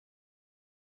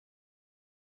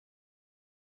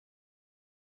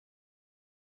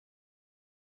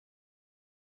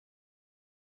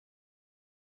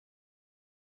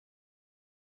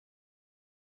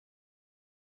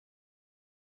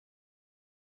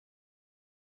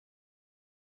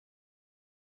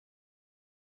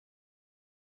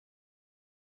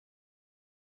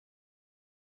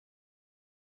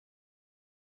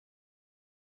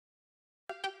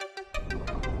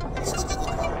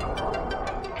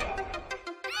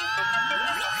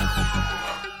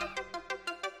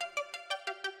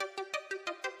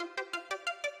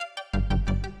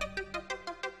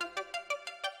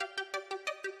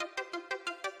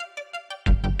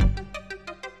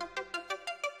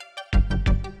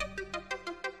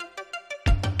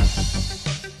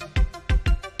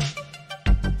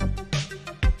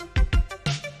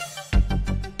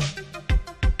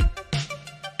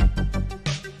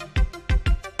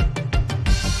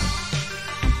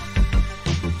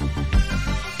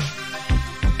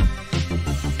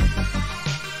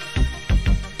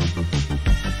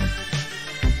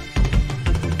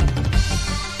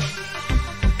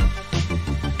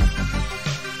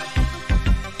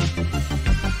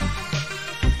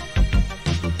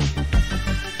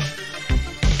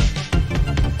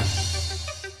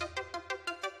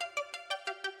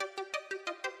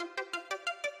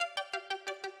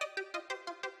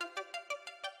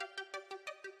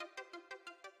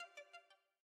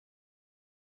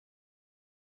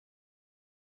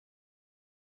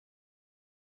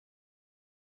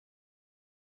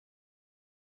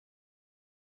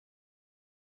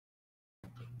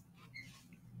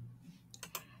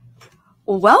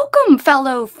Welcome,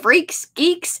 fellow freaks,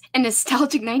 geeks, and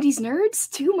nostalgic 90s nerds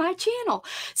to my channel,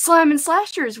 Slime and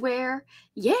Slashers, where,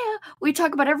 we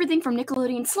talk about everything from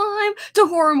Nickelodeon slime to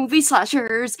horror movie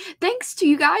slashers. Thanks to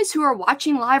you guys who are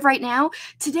watching live right now.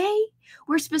 Today,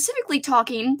 we're specifically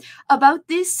talking about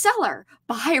The Cellar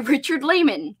by Richard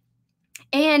Laymon.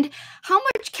 And how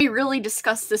much can we really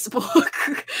discuss this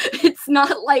book? It's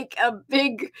not like a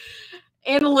big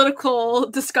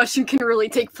analytical discussion can really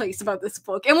take place about this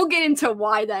book, and we'll get into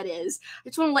why that is. I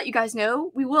just want to let you guys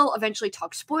know we will eventually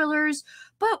talk spoilers,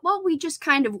 but while we just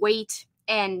kind of wait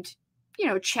and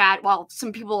chat while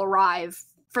some people arrive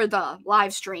for the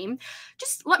live stream,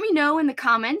 just let me know in the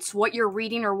comments what you're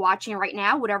reading or watching right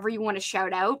now, whatever you want to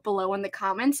shout out below in the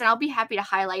comments, and I'll be happy to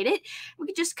highlight it. We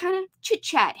could just kind of chit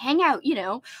chat, hang out,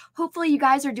 Hopefully you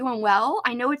guys are doing well.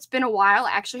 I know it's been a while.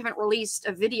 I actually haven't released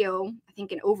a video, I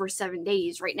think, in over 7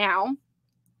 days right now,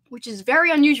 which is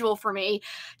very unusual for me.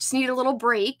 Just need a little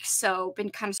break, so been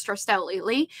kind of stressed out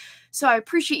lately. So I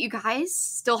appreciate you guys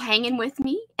still hanging with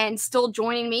me and still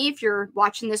joining me if you're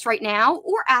watching this right now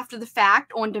or after the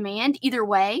fact on demand. Either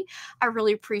way, I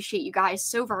really appreciate you guys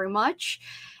so very much.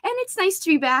 And it's nice to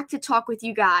be back to talk with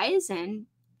you guys, and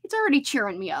it's already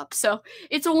cheering me up, so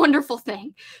it's a wonderful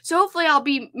thing. So hopefully I'll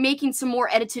be making some more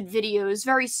edited videos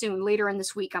very soon, later in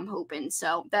this week, I'm hoping.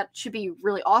 So that should be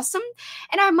really awesome.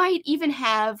 And I might even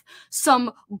have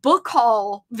some book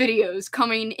haul videos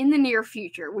coming in the near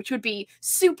future, which would be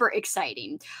super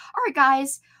exciting. All right,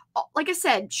 guys. Like I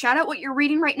said, shout out what you're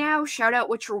reading right now. Shout out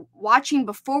what you're watching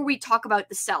before we talk about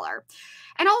The Cellar.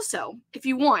 And also, if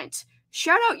you want,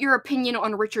 shout out your opinion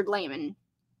on Richard Laymon.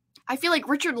 I feel like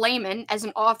Richard Laymon, as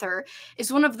an author,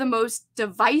 is one of the most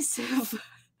divisive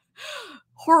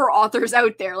horror authors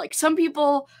out there. Like, some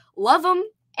people love him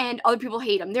and other people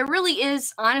hate him. There really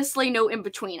is, honestly, no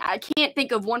in-between. I can't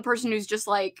think of one person who's just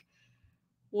like,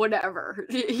 whatever,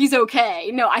 he's okay.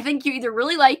 No, I think you either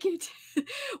really like it,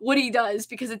 what he does,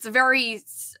 because it's a very,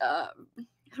 I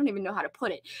don't even know how to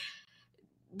put it.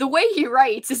 The way he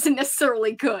writes isn't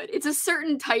necessarily good. It's a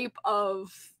certain type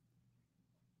of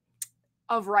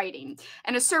writing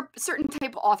and a certain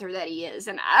type of author that he is,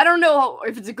 and I don't know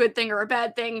if it's a good thing or a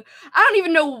bad thing. I don't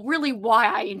even know really why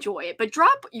I enjoy it, but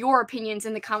drop your opinions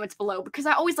in the comments below, because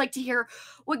I always like to hear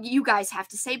what you guys have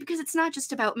to say, because it's not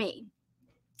just about me.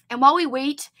 And while we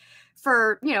wait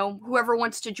for whoever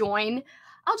wants to join,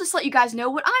 I'll just let you guys know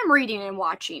what I'm reading and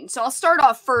watching. So I'll start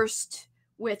off first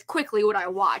with quickly what I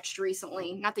watched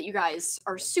recently. Not that you guys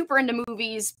are super into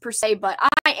movies per se, but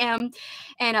I am,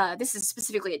 and this is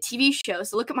specifically a TV show,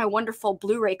 so look at my wonderful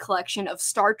Blu-ray collection of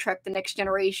Star Trek: The Next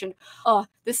Generation.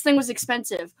 This thing was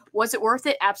expensive. Was it worth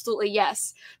it? Absolutely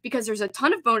yes, because there's a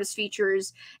ton of bonus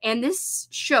features, and this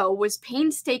show was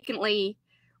painstakingly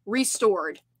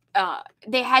restored.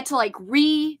 They had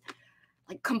to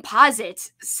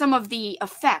composite some of the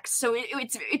effects. So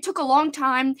it took a long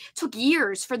time, took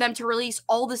years for them to release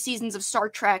all the seasons of Star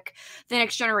Trek: The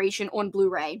Next Generation on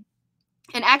Blu-ray.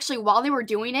 And actually, while they were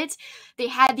doing it, they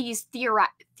had these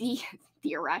theoretical,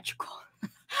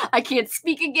 I can't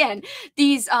speak again,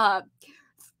 these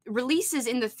releases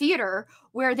in the theater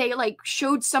where they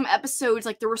showed some episodes,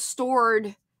 like the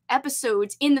restored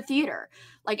episodes, in the theater,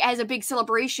 as a big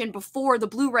celebration before the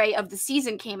Blu-ray of the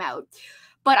season came out.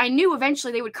 But I knew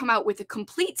eventually they would come out with a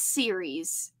complete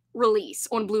series release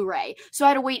on Blu-ray. So I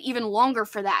had to wait even longer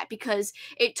for that, because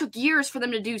it took years for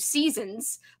them to do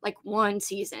seasons. Like one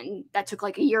season that took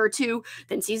a year or two,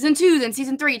 then season 2, then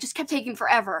season 3. It just kept taking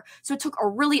forever. So it took a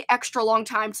really extra long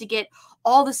time to get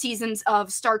all the seasons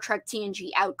of Star Trek TNG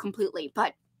out completely.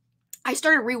 But I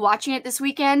started rewatching it this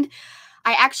weekend.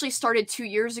 I actually started 2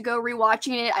 years ago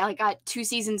rewatching it. I got 2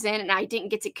 seasons in, and I didn't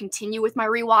get to continue with my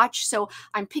rewatch. So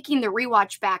I'm picking the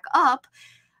rewatch back up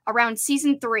around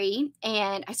season 3,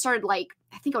 and I started I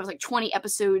think I was 20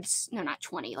 episodes, no, not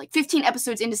 20, 15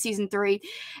 episodes into season 3,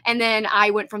 and then I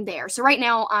went from there. So right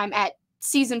now I'm at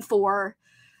season 4.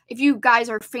 If you guys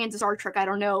are fans of Star Trek, I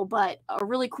don't know, but a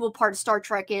really cool part of Star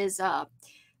Trek is,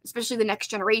 especially The Next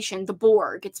Generation, the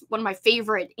Borg. It's one of my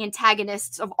favorite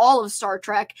antagonists of all of Star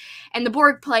Trek, and the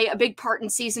Borg play a big part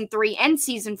in season 3 and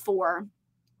season 4.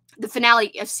 The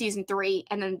finale of season 3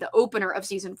 and then the opener of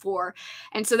season 4.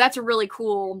 And so that's a really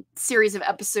cool series of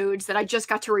episodes that I just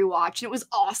got to rewatch, and it was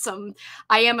awesome.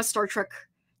 I am a Star Trek: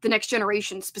 The Next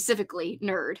Generation specifically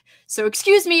nerd, so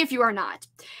excuse me if you are not.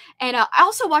 And I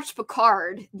also watched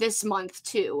Picard this month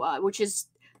too, which is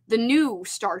the new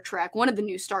Star Trek, one of the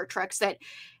new Star Treks that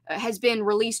has been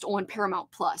released on Paramount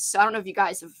Plus. So I don't know if you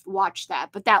guys have watched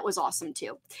that, but that was awesome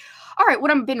too. All right, what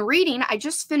I've been reading, I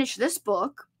just finished this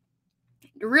book.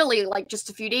 really like just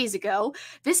a few days ago.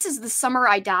 This is The Summer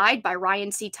I Died by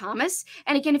Ryan C. Thomas.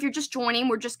 And again, if you're just joining,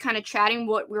 we're just kind of chatting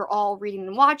what we're all reading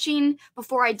and watching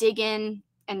before I dig in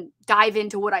and dive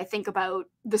into what I think about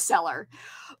The Cellar.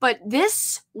 But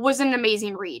this was an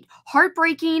amazing read.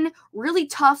 Heartbreaking, really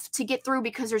tough to get through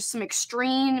because there's some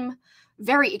extreme,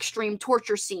 very extreme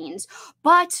torture scenes.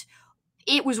 But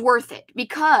it was worth it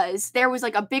because there was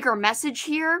like a bigger message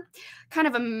here, kind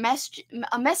of a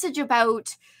message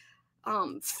about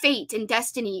fate and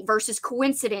destiny versus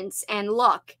coincidence and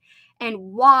luck, and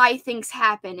why things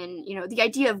happen, and the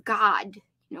idea of God,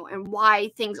 and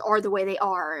why things are the way they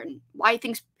are, and why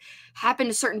things happen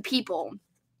to certain people.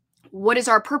 What is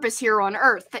our purpose here on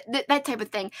earth? That type of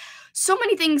thing. So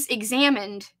many things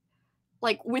examined,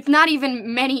 like with not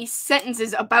even many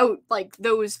sentences about like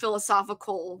those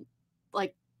philosophical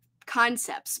like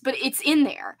concepts, but it's in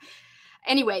there.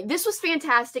 Anyway, this was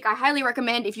fantastic. I highly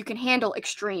recommend if you can handle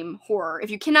extreme horror. If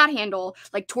you cannot handle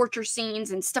like torture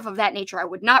scenes and stuff of that nature, I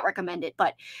would not recommend it.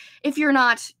 But if you're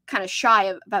not kind of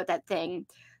shy about that thing,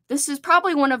 this is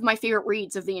probably one of my favorite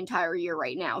reads of the entire year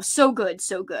right now. So good,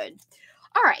 so good.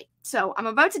 All right, so I'm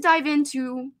about to dive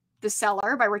into The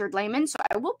Cellar by Richard Laymon. So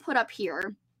I will put up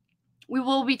here, we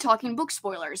will be talking book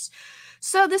spoilers.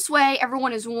 So this way,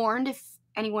 everyone is warned if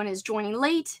anyone is joining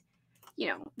late,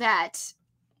 that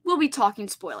we'll be talking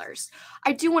spoilers.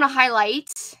 I do want to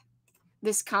highlight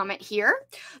this comment here.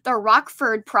 The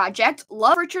Rockford Project.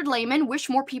 Love Richard Laymon. Wish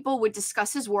more people would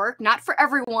discuss his work. Not for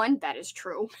everyone. That is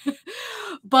true.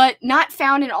 But not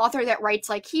found an author that writes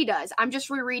like he does. I'm just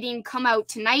rereading Come Out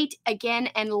Tonight again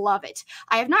and love it.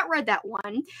 I have not read that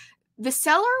one. The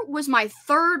Cellar was my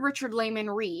third Richard Laymon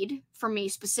read for me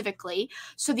specifically.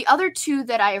 So the other two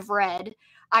that I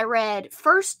read,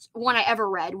 first one I ever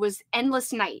read was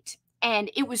Endless Night.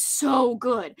 And it was so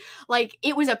good. Like,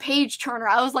 it was a page turner.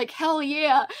 I was like, hell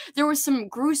yeah. There was some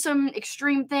gruesome,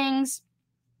 extreme things,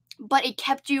 but it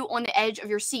kept you on the edge of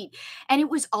your seat. And it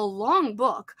was a long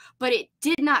book, but it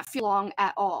did not feel long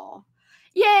at all.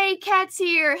 Yay, Kat's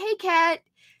here. Hey, Kat.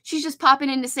 She's just popping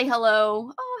in to say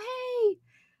hello. Oh, hey.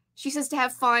 She says to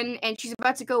have fun, and she's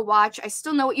about to go watch I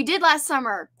Still Know What You Did Last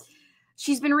Summer.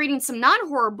 She's been reading some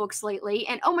non-horror books lately,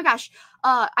 and oh my gosh,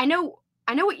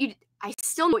 I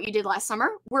still know what you did last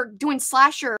summer. We're doing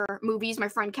slasher movies, my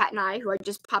friend Kat and I, who I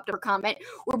just popped up her comment.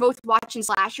 We're both watching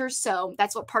slashers, so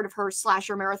that's what part of her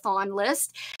slasher marathon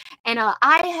list. And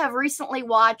I have recently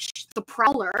watched The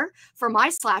Prowler for my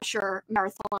slasher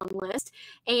marathon list,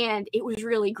 and it was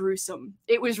really gruesome.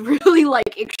 It was really,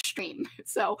 like, extreme.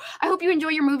 So I hope you enjoy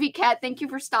your movie, Kat. Thank you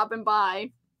for stopping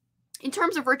by. In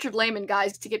terms of Richard Laymon,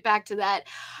 guys, to get back to that,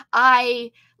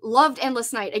 I loved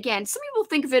Endless Night. Again, some people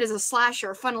think of it as a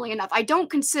slasher, funnily enough. I don't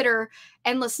consider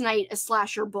Endless Night a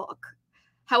slasher book.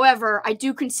 However, I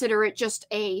do consider it just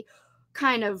a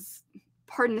kind of,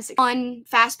 pardon this, fun,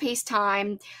 fast-paced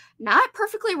time, not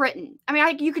perfectly written. I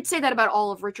mean, you could say that about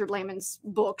all of Richard Laymon's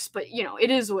books, but, it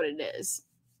is what it is.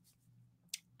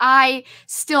 I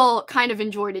still kind of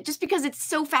enjoyed it just because it's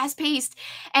so fast-paced,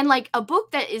 and like a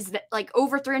book that is like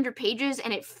over 300 pages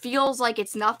and it feels like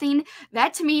it's nothing,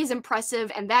 that to me is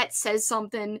impressive, and that says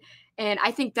something, and I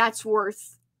think that's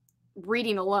worth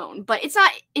reading alone. But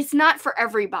it's not for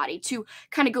everybody. To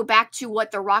kind of go back to what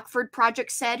the Rockford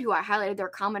Project said, who I highlighted their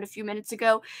comment a few minutes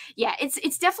ago. Yeah,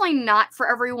 it's definitely not for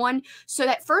everyone. So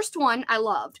that first one I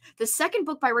loved. The second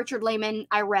book by Richard Laymon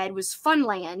I read was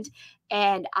Funland,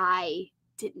 and I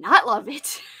did not love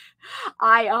it.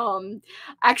 I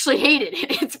actually hated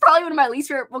it. It's probably one of my least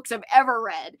favorite books I've ever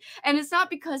read. And it's not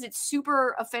because it's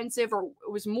super offensive or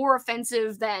it was more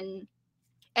offensive than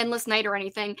Endless Night or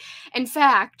anything. In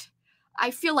fact,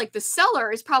 I feel like The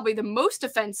Cellar is probably the most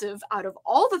offensive out of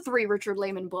all the three Richard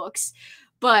Laymon books.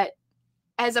 But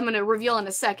as I'm going to reveal in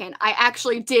a second, I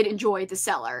actually did enjoy The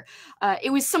Cellar.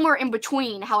 It was somewhere in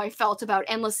between how I felt about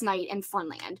Endless Night and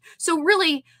Funland. So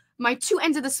really, my two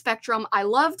ends of the spectrum. I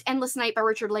loved Endless Night by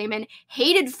Richard Laymon,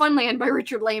 hated Funland by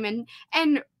Richard Laymon,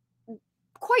 and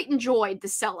quite enjoyed The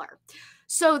Cellar.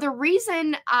 So the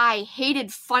reason I hated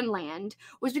Funland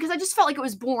was because I just felt like it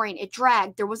was boring. It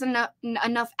dragged. There wasn't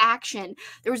enough action.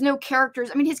 There was no characters.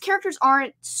 I mean, his characters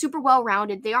aren't super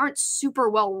well-rounded. They aren't super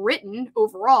well-written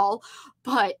overall,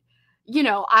 but,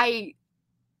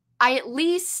 I at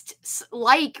least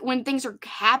like when things are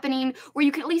happening where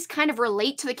you can at least kind of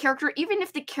relate to the character, even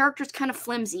if the character's kind of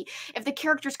flimsy, if the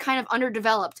character's kind of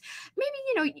underdeveloped.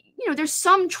 Maybe, there's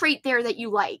some trait there that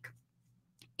you like.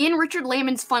 in Richard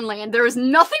Laymon's Funland, there was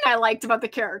nothing I liked about the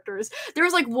characters. There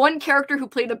was like one character who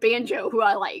played a banjo who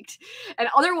I liked. And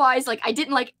otherwise, like, I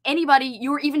didn't like anybody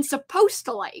you were even supposed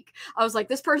to like. I was like,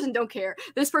 this person don't care.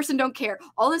 This person don't care.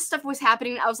 All this stuff was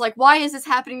happening. I was like, why is this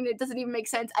happening? It doesn't even make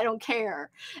sense. I don't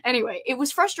care. Anyway, it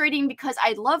was frustrating because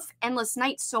I love Endless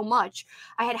Night so much.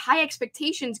 I had high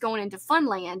expectations going into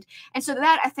Funland. And so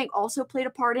that, I think, also played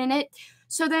a part in it.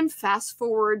 So then fast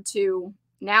forward to...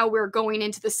 now we're going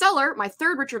into The Cellar, my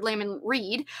third Richard Laymon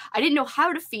read. I didn't know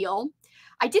how to feel.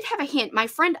 I did have a hint. My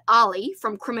friend Ollie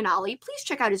from Criminali, please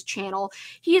check out his channel.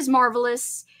 He is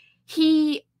marvelous.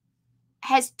 He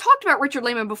has talked about Richard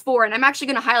Laymon before, and I'm actually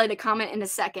going to highlight a comment in a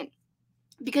second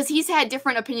because he's had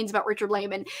different opinions about Richard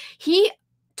Laymon. He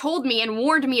told me and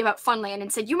warned me about Funland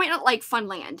and said, you might not like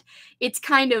Funland. It's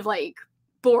kind of like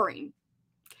boring.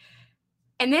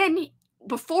 And then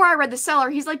before I read The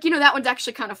Cellar, he's like, that one's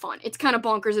actually kind of fun. It's kind of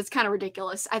bonkers. It's kind of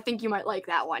ridiculous. I think you might like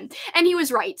that one. And he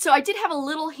was right. So I did have a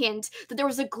little hint that there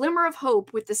was a glimmer of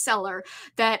hope with The Cellar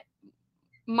that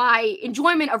my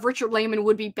enjoyment of Richard Laymon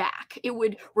would be back. It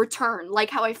would return,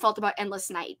 like how I felt about Endless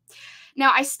Night.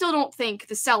 Now, I still don't think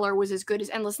The Cellar was as good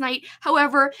as Endless Night.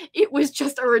 However, it was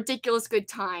just a ridiculous good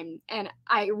time. And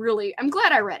I'm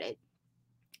glad I read it.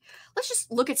 Let's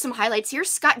just look at some highlights here.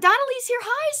 Scott Donnelly's here.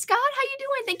 Hi, Scott. How you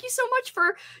doing? Thank you so much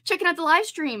for checking out the live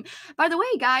stream. By the way,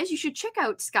 guys, you should check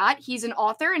out Scott. He's an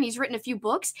author, and he's written a few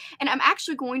books. And I'm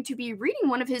actually going to be reading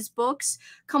one of his books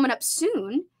coming up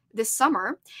soon this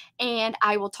summer. And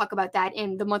I will talk about that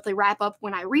in the monthly wrap-up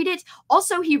when I read it.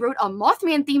 Also, he wrote a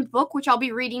Mothman-themed book, which I'll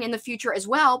be reading in the future as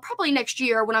well, probably next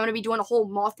year when I'm going to be doing a whole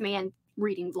Mothman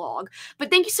reading vlog.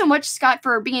 But thank you so much, Scott,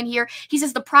 for being here. He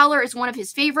says The Prowler is one of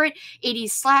his favorite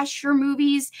 80s slasher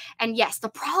movies. And yes, The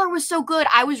Prowler was so good.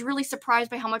 I was really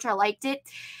surprised by how much I liked it.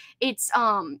 It's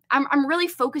I'm really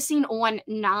focusing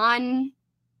on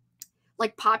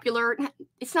like popular.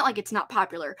 It's not like it's not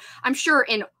popular. I'm sure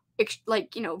in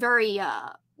like, very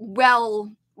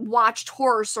well watched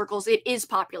horror circles, it is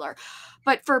popular.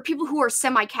 But for people who are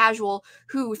semi-casual,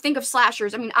 who think of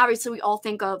slashers, I mean, obviously we all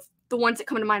think of the ones that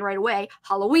come to mind right away: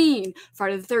 Halloween,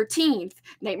 Friday the 13th,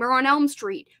 Nightmare on Elm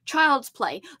Street, Child's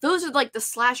Play. Those are like the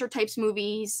slasher types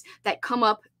movies that come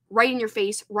up right in your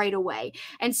face right away.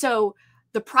 And so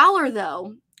The Prowler,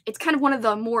 though, it's kind of one of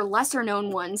the more lesser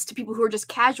known ones to people who are just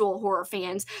casual horror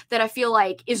fans that I feel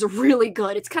like is really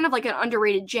good. It's kind of like an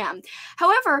underrated gem.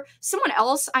 However, someone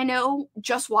else I know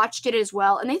just watched it as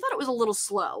well, and they thought it was a little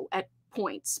slow at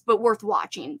points, but worth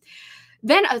watching.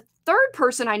 Then a third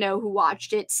person I know who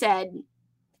watched it said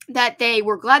that they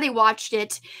were glad they watched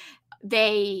it.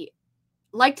 They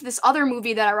liked this other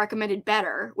movie that I recommended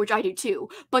better, which I do too,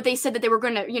 but they said that they were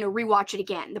going to, rewatch it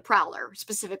again, The Prowler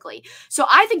specifically. So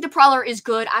I think The Prowler is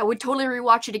good. I would totally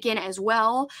rewatch it again as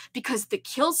well because the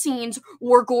kill scenes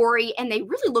were gory and they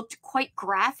really looked quite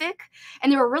graphic,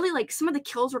 and they were really like, some of the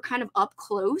kills were kind of up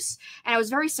close, and I was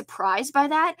very surprised by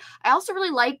that. I also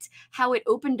really liked how it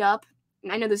opened up.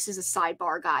 I know this is a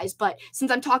sidebar, guys, but since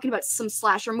I'm talking about some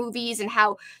slasher movies and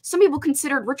how some people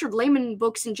considered Richard Laymon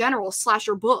books in general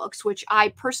slasher books, which I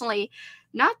personally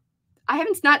I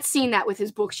haven't not seen that with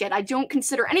his books yet. I don't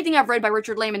consider anything I've read by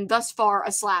Richard Laymon thus far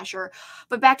a slasher.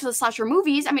 But back to the slasher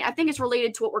movies, I mean, I think it's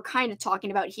related to what we're kind of talking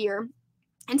about here.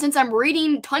 And since I'm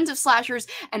reading tons of slashers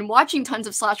and watching tons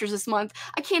of slashers this month,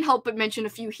 I can't help but mention a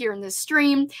few here in this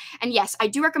stream. And yes, I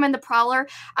do recommend The Prowler.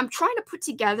 I'm trying to put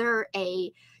together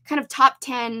a kind of top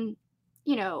 10,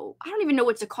 I don't even know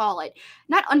what to call it.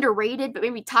 Not underrated, but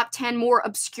maybe top 10 more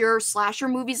obscure slasher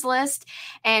movies list.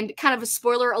 And kind of a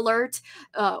spoiler alert,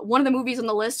 one of the movies on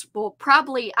the list will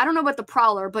probably, I don't know about The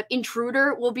Prowler, but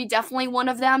Intruder will be definitely one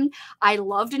of them. I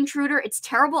loved Intruder. It's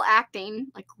terrible acting,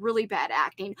 like really bad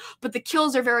acting, but the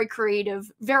kills are very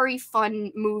creative, very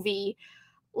fun movie.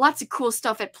 Lots of cool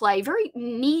stuff at play. Very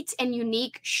neat and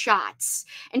unique shots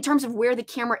in terms of where the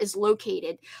camera is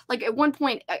located. Like at one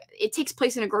point, it takes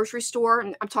place in a grocery store,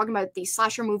 and I'm talking about the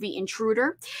slasher movie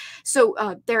Intruder.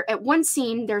 So there, at one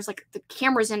scene, there's like the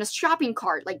camera's in a shopping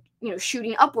cart, like,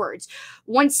 shooting upwards.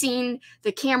 One scene,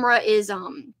 the camera is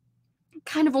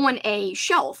kind of on a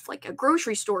shelf, like a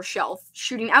grocery store shelf,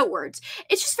 shooting outwards.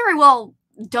 It's just very well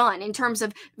done in terms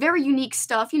of very unique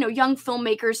stuff. Young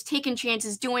filmmakers taking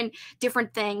chances, doing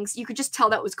different things. You could just tell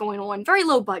that was going on. Very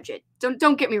low budget.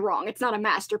 Don't get me wrong. It's not a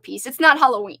masterpiece. It's not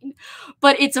Halloween,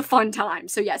 but it's a fun time.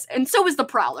 So yes, and so was The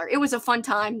Prowler. It was a fun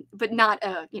time, but not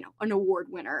a, an award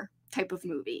winner type of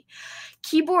movie.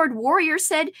 Keyboard Warrior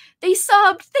said they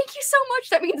subbed. Thank you so much.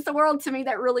 That means the world to me.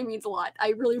 That really means a lot.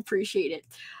 I really appreciate it.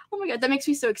 Oh my God, that makes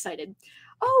me so excited.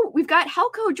 Oh, we've got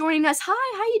Helco joining us.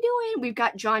 Hi, how you doing? We've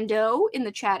got John Doe in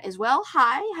the chat as well.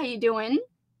 Hi, how you doing?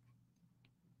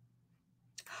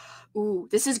 Ooh,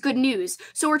 this is good news.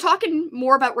 So we're talking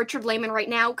more about Richard Laymon right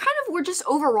now. We're just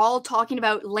overall talking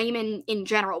about Laymon in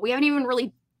general. We haven't even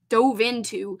really dove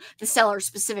into The Cellar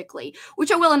specifically, which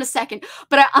I will in a second.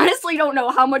 But I honestly don't know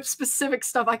how much specific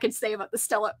stuff I could say about The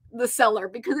Cellar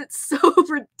because it's so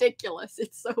ridiculous.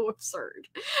 It's so absurd.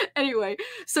 Anyway,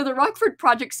 so the Rockford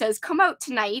Project says, Come Out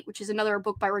Tonight, which is another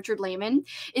book by Richard Laymon,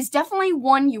 is definitely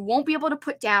one you won't be able to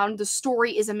put down. The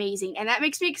story is amazing. And that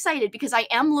makes me excited because I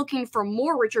am looking for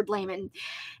more Richard Laymon.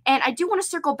 And I do want to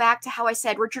circle back to how I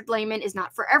said Richard Laymon is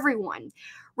not for everyone.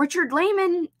 Richard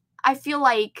Laymon, I feel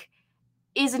like,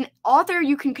 is an author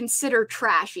you can consider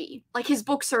trashy. Like, his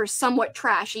books are somewhat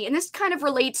trashy, and this kind of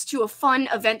relates to a fun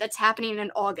event that's happening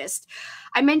in August.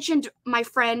 I mentioned my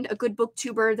friend, a good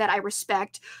booktuber that I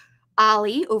respect,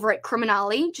 Ali, over at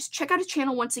Criminali. Just check out his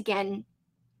channel once again.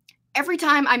 Every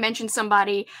time I mention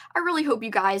somebody, I really hope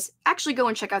you guys actually go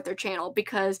and check out their channel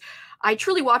because I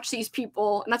truly watch these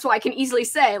people, and that's why I can easily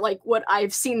say, like, what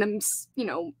I've seen them, you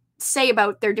know, say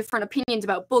about their different opinions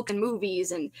about books and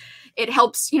movies, and it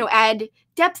helps, you know, add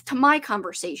depth to my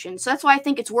conversation. So that's why I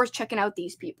think it's worth checking out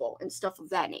these people and stuff of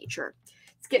that nature.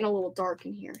 It's getting a little dark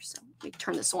in here, so let me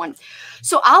turn this on.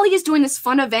 So Ali is doing this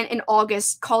fun event in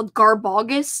August called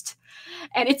Garbogust,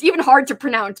 and it's even hard to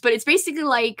pronounce, but it's basically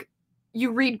like you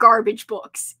read garbage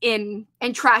books and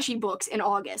trashy books in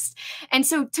August. And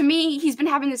so to me, he's been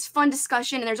having this fun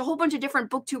discussion, and there's a whole bunch of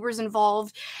different booktubers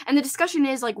involved. And the discussion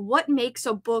is like, what makes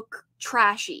a book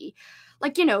trashy?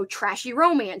 Like, you know, trashy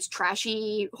romance,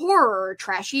 trashy horror,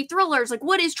 trashy thrillers. Like,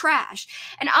 what is trash?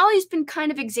 And Ollie's been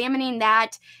kind of examining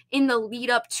that in the lead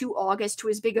up to August, to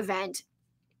his big event.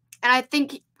 And I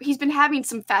think he's been having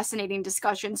some fascinating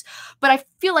discussions. But I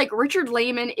feel like Richard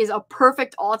Laymon is a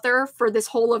perfect author for this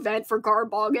whole event for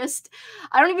Garbogust.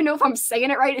 I don't even know if I'm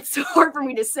saying it right. It's so hard for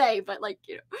me to say, but, like,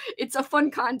 you know, it's a fun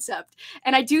concept.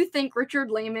 And I do think Richard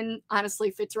Laymon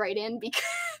honestly fits right in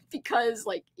because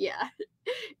like, yeah,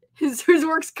 his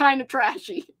work's kind of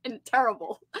trashy and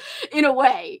terrible in a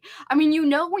way. I mean, you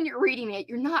know, when you're reading it,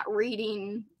 you're not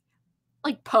reading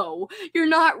like Poe. You're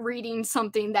not reading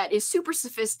something that is super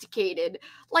sophisticated,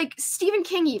 like Stephen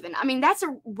King even. I mean, that's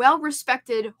a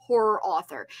well-respected horror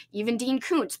author. Even Dean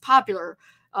Koontz, popular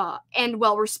and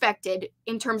well-respected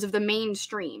in terms of the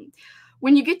mainstream.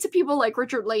 When you get to people like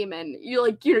Richard Laymon,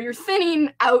 you're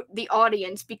thinning out the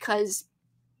audience because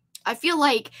I feel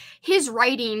like his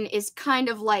writing is kind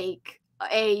of like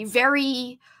a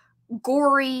very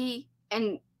gory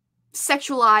and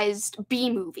sexualized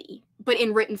B-movie, but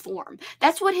in written form.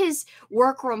 That's what his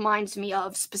work reminds me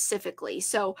of specifically.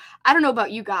 So I don't know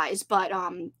about you guys, but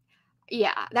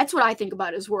yeah, that's what I think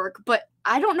about his work. But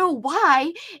I don't know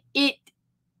why it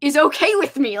is okay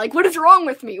with me. Like, what is wrong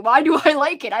with me? Why do I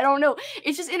like it? I don't know.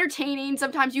 It's just entertaining.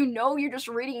 Sometimes, you know, you're just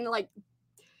reading like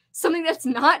something that's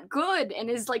not good and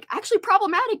is like actually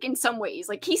problematic in some ways.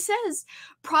 Like, he says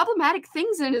problematic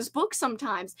things in his book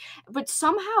sometimes, but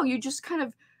somehow you just kind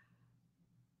of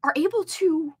are able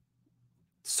to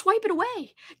swipe it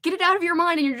away, get it out of your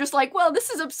mind, and you're just like, well, this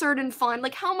is absurd and fun.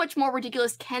 Like, how much more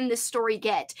ridiculous can this story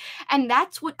get? And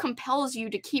that's what compels you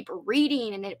to keep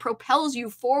reading, and it propels you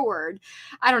forward.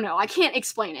 I don't know. I can't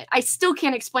explain it. I still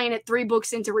can't explain it 3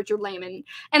 books into Richard Laymon,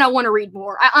 and I want to read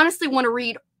more. I honestly want to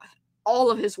read all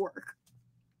of his work.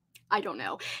 I don't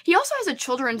know. He also has a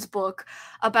children's book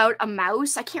about a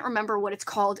mouse. I can't remember what it's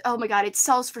called. Oh my god, it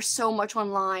sells for so much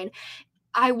online.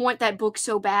 I want that book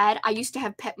so bad. I used to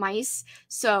have pet mice,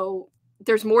 so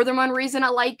there's more than one reason I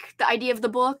like the idea of the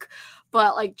book,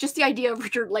 but like just the idea of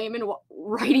Richard Laymon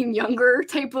writing younger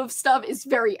type of stuff is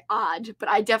very odd, but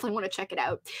I definitely want to check it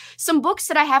out. Some books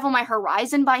that I have on my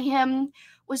horizon by him,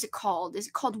 what's it called? Is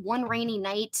it called One Rainy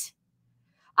Night?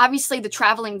 Obviously, The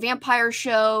Traveling Vampire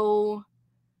Show.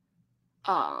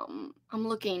 I'm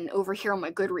looking over here on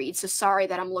my Goodreads, so sorry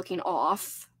that I'm looking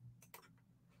off.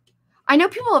 I know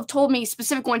people have told me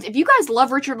specific ones. If you guys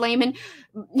love Richard Laymon,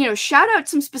 you know, shout out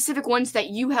some specific ones that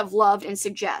you have loved and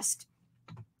suggest.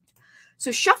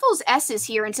 So Shuffles S is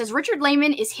here and says, Richard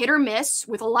Laymon is hit or miss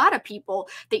with a lot of people.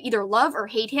 They either love or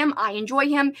hate him. I enjoy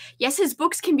him. Yes, his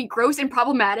books can be gross and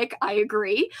problematic. I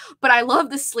agree. But I love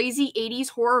the sleazy 80s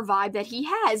horror vibe that he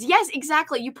has. Yes,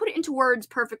 exactly. You put it into words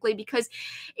perfectly because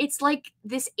it's like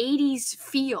this 80s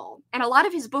feel. And a lot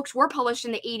of his books were published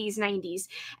in the 80s, 90s.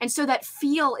 And so that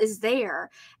feel is there.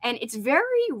 And it's very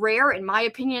rare, in my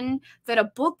opinion, that a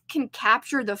book can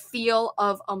capture the feel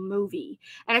of a movie.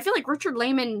 And I feel like Richard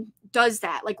Laymon does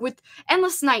that. Like with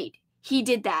Endless Night, he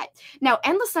did that. Now,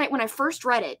 Endless Night, when I first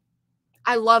read it,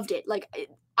 I loved it. Like,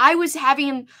 I was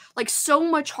having like so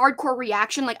much hardcore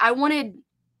reaction. Like, I wanted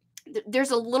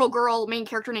there's a little girl main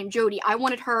character named Jody. I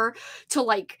wanted her to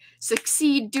like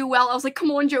succeed, do well. I was like,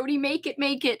 come on, Jody, make it,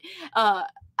 make it.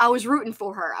 I was rooting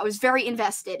for her. I was very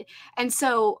invested. And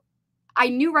so I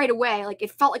knew right away, like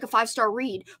it felt like a 5-star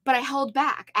read, but I held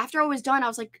back. After I was done, I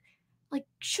was like,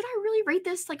 should I really rate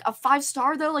this like a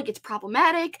 5-star though? Like it's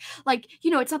problematic. Like,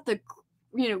 it's not the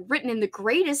written in the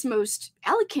greatest, most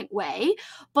elegant way,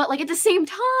 but like at the same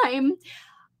time,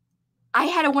 I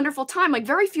had a wonderful time. Like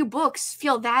very few books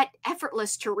feel that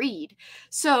effortless to read.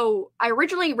 So I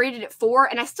originally rated it 4,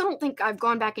 and I still don't think I've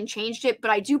gone back and changed it,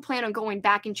 but I do plan on going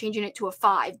back and changing it to a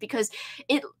 5 because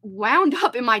it wound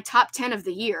up in my top 10 of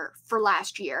the year for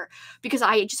last year because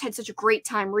I just had such a great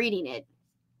time reading it.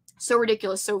 So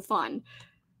ridiculous, so fun.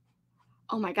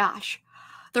 Oh my gosh.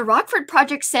 The Rockford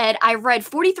Project said, I've read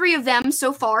 43 of them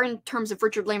so far in terms of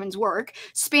Richard Laymon's work,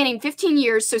 spanning 15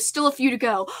 years, so still a few to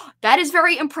go. That is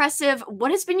very impressive.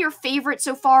 What has been your favorite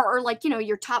so far, or like,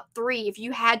 your top 3 if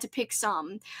you had to pick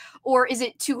some? Or is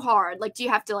it too hard? Like, do you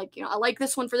have to like, I like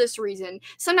this one for this reason?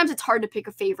 Sometimes it's hard to pick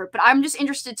a favorite, but I'm just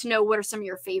interested to know what are some of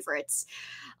your favorites.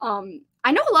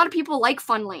 I know a lot of people like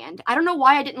Funland. I don't know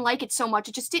why I didn't like it so much.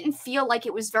 It just didn't feel like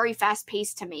it was very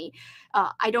fast-paced to me.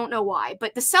 I don't know why.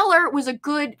 But The Cellar was a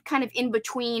good kind of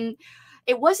in-between.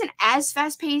 It wasn't as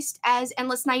fast-paced as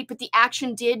Endless Night, but the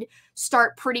action did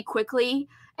start pretty quickly.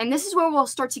 And this is where we'll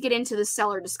start to get into the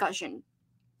Cellar discussion.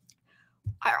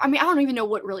 I mean, I don't even know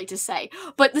what really to say.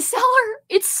 But The Cellar,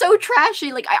 it's so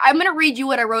trashy. Like, I'm going to read you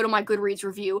what I wrote on my Goodreads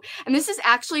review. And this is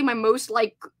actually my most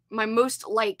liked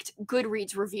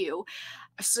Goodreads review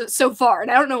so far, and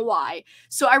I don't know why.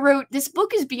 So I wrote, this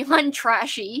book is beyond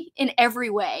trashy in every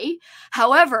way.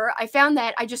 However, I found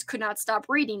that I just could not stop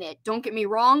reading it. Don't get me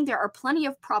wrong, there are plenty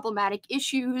of problematic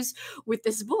issues with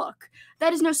this book.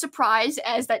 That is no surprise,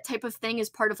 as that type of thing is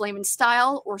part of Laymon's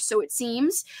style, or so it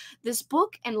seems. This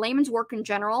book and Laymon's work in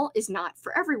general is not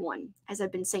for everyone, as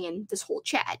I've been saying this whole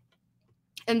chat.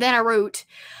 And then I wrote,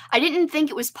 I didn't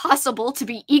think it was possible to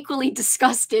be equally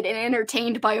disgusted and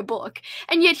entertained by a book,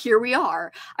 and yet here we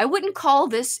are. I wouldn't call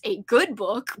this a good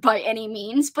book by any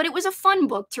means, but it was a fun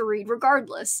book to read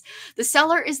regardless. The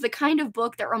Cellar is the kind of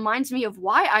book that reminds me of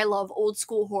why I love old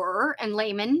school horror, and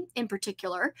Laymon in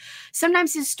particular.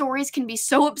 Sometimes his stories can be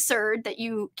so absurd that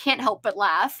you can't help but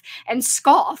laugh and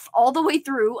scoff all the way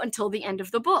through until the end of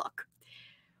the book.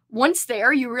 Once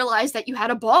there, you realize that you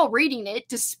had a ball reading it,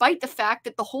 despite the fact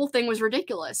that the whole thing was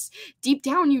ridiculous. Deep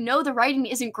down, you know the writing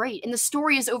isn't great, and the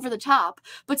story is over the top,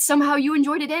 but somehow you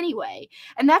enjoyed it anyway.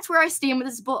 And that's where I stand with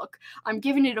this book. I'm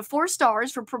giving it a 4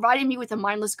 stars for providing me with a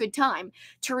mindless good time.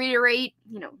 To reiterate,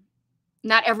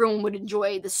 not everyone would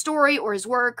enjoy the story or his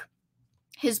work.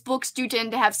 His books do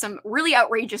tend to have some really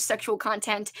outrageous sexual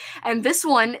content, and this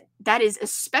one, that is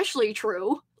especially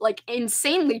true, like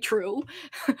insanely true.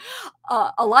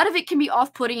 A lot of it can be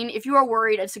off-putting. If you are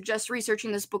worried, I'd suggest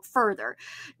researching this book further.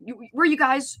 Were you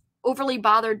guys overly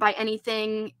bothered by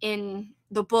anything in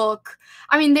the book?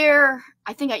 I mean,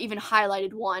 I think I even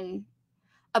highlighted one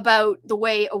about the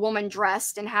way a woman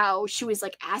dressed and how she was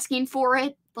like asking for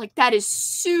it. Like, that is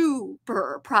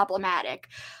super problematic.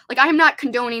 Like, I am not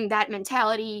condoning that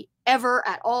mentality ever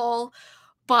at all,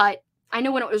 but I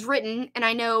know when it was written, and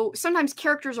I know sometimes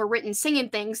characters are written singing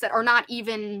things that are not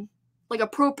even like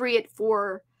appropriate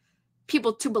for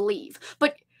people to believe.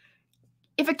 But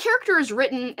if a character is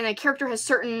written and a character has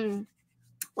certain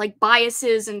like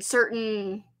biases and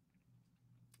certain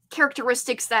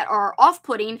characteristics that are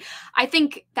off-putting, I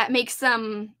think that makes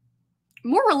them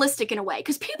more realistic in a way,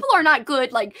 because people are not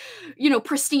good, like,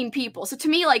 pristine people. So to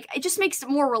me, like, it just makes it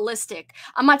more realistic.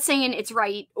 I'm not saying it's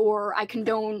right or I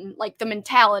condone like the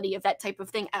mentality of that type of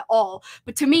thing at all,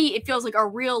 but to me it feels like a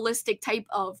realistic type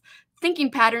of thinking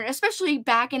pattern, especially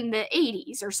back in the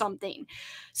 80s or something.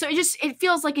 So it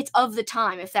feels like it's of the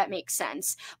time, if that makes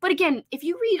sense. But again, if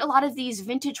you read a lot of these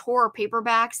vintage horror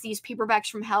paperbacks, these paperbacks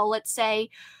from hell, let's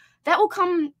say, that will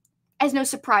come as no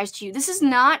surprise to you. This is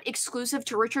not exclusive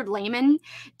to Richard Laymon.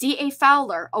 D.A.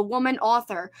 Fowler, a woman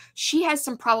author, she has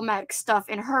some problematic stuff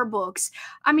in her books.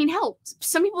 I mean, hell,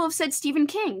 some people have said Stephen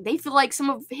King. They feel like some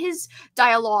of his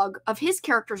dialogue of his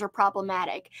characters are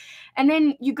problematic. And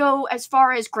then you go as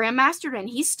far as Graham Masterton.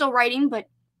 He's still writing, but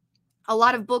a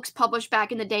lot of books published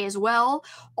back in the day as well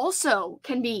also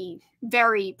can be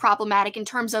very problematic in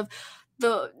terms of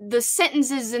the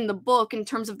sentences in the book, in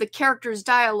terms of the character's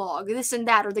dialogue, this and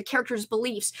that, or the character's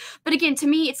beliefs. But again, to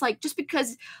me, it's like, just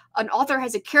because an author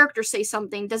has a character say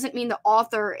something doesn't mean the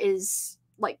author is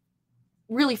like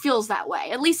really feels that way.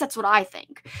 At least that's what I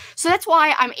think. So that's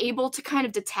why I'm able to kind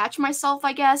of detach myself,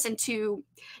 I guess, and to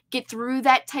get through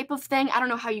that type of thing. I don't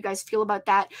know how you guys feel about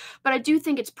that, but I do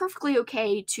think it's perfectly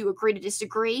okay to agree to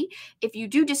disagree. If you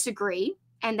do disagree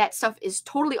and that stuff is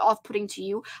totally off-putting to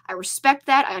you, I respect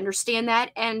that, I understand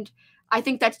that, and I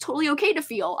think that's totally okay to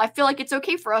feel. I feel like it's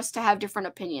okay for us to have different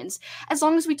opinions, as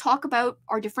long as we talk about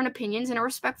our different opinions in a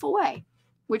respectful way,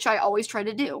 which I always try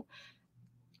to do.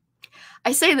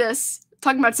 I say this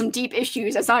talking about some deep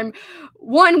issues, as I'm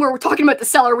one where we're talking about The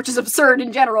Cellar, which is absurd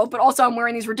in general, but also I'm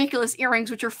wearing these ridiculous earrings,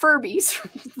 which are Furbies,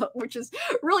 which is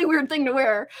a really weird thing to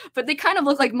wear, but they kind of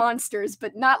look like monsters,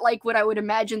 but not like what I would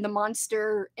imagine the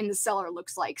monster in The Cellar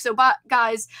looks like. So,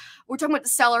 guys, we're talking about The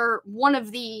Cellar. One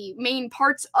of the main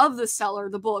parts of The Cellar,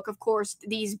 the book, of course,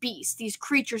 these beasts, these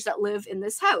creatures that live in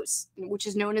this house, which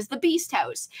is known as the Beast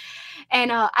House.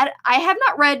 And I have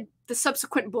not read the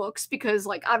subsequent books because,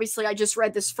 like, obviously I just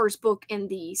read this first book in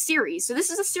the series. So this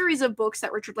is a series of books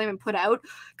that Richard Laymon put out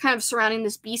kind of surrounding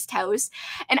this beast house.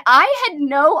 And I had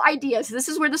no idea. So this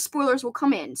is where the spoilers will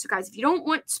come in. So guys, if you don't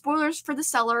want spoilers for The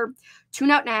Cellar,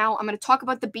 tune out now. I'm going to talk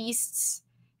about the beasts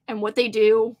and what they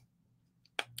do.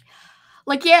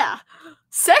 Like, yeah,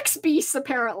 sex beasts,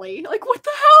 apparently. Like, what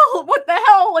the hell? What the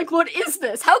hell? Like, what is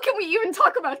this? How can we even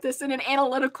talk about this in an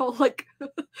analytical, like,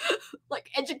 like,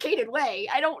 educated way?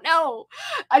 I don't know.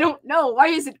 I don't know. Why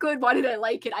is it good? Why did I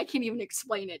like it? I can't even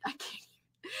explain it. I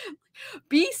can't.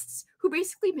 Beasts who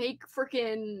basically make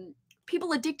freaking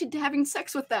people addicted to having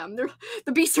sex with them.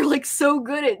 The beasts are, like, so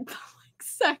good at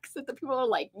sex that the people are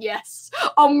like, yes,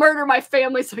 I'll murder my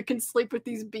family so I can sleep with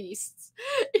these beasts.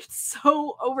 It's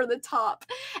so over the top,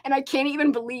 and I can't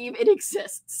even believe it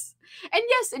exists. And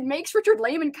yes, it makes Richard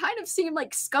Laymon kind of seem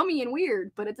like scummy and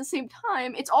weird, but at the same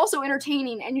time, it's also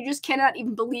entertaining, and you just cannot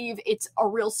even believe it's a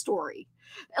real story.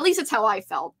 At least that's how I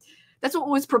felt. That's what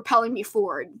was propelling me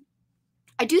forward.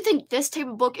 I do think this type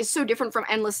of book is so different from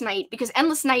Endless Night, because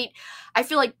Endless Night, I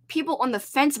feel like people on the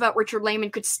fence about Richard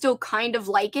Laymon could still kind of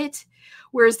like it,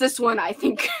 whereas this one, I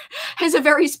think, has a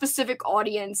very specific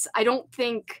audience. I don't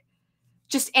think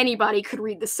just anybody could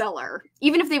read The Cellar.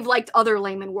 Even if they've liked other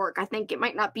Laymon work, I think it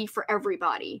might not be for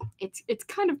everybody. It's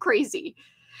kind of crazy.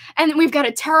 And we've got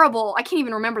a terrible, I can't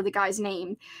even remember the guy's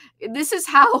name. This is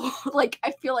how, like,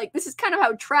 I feel like this is kind of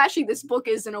how trashy this book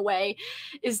is in a way,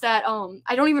 is that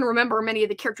I don't even remember many of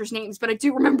the characters' names, but I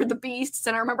do remember the beasts,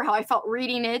 and I remember how I felt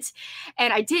reading it.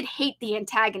 And I did hate the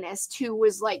antagonist, who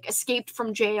was, like, escaped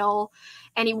from jail,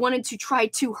 and he wanted to try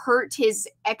to hurt his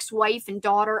ex-wife and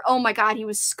daughter. Oh my god, he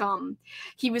was scum.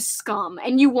 He was scum,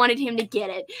 and you wanted him to get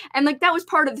it. And, like, that was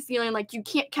part of the feeling, like, you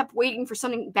kept waiting for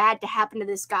something bad to happen to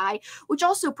this guy, which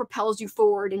also propels you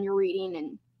forward in your reading,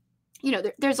 and you know,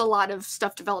 there's a lot of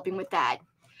stuff developing with that.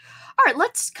 All right,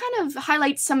 let's kind of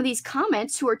highlight some of these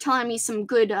comments who are telling me some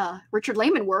good Richard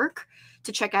Laymon work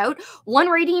to check out. One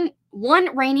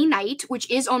Rainy Night, which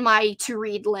is on my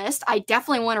to-read list. I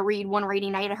definitely want to read One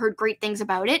Rainy Night. I heard great things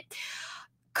about it.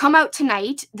 Come Out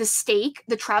Tonight, The Stake,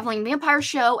 The Traveling Vampire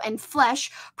Show, and Flesh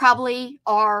probably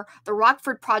are the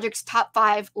Rockford Project's top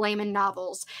 5 Laymon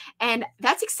novels. And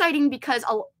that's exciting because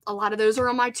a lot of those are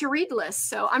on my to-read list.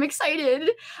 So I'm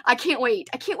excited. I can't wait.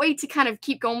 I can't wait to kind of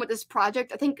keep going with this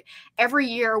project. I think every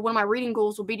year one of my reading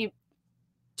goals will be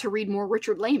to read more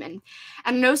Richard Laymon.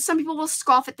 And I know some people will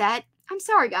scoff at that. I'm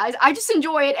sorry, guys. I just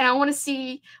enjoy it, and I want to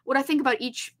see what I think about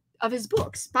each of his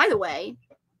books. By the way,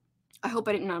 I hope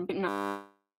I didn't...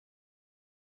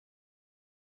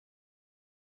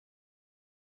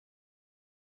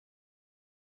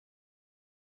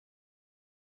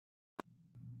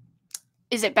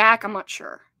 Is it back? I'm not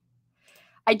sure.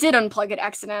 I did unplug it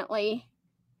accidentally.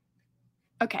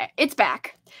 Okay, it's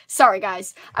back. Sorry,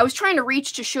 guys. I was trying to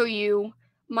reach to show you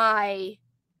my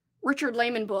Richard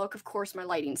Laymon book. Of course, my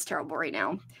lighting's terrible right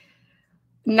now.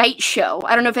 Night Show.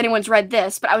 I don't know if anyone's read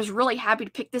this, but I was really happy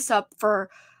to pick this up for,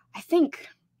 I think,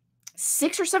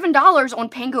 $6 or $7 on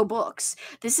Pango Books.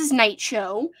 This is Night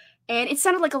Show. And it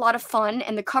sounded like a lot of fun,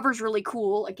 and the cover's really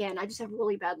cool. Again, I just have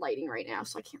really bad lighting right now,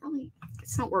 so I can't really,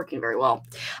 it's not working very well.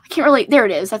 I can't really, there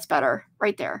it is, that's better,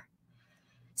 right there.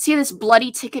 See this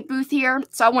bloody ticket booth here?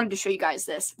 So I wanted to show you guys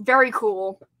this. Very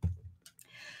cool.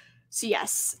 So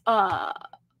yes,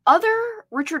 other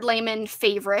Richard Laymon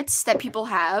favorites that people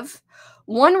have.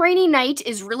 One Rainy Night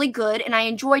is really good, and I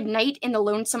enjoyed Night in the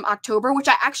Lonesome October, which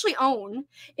I actually own.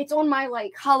 It's on my,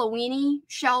 like, Halloween-y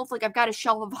shelf. Like, I've got a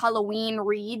shelf of Halloween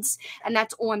reads, and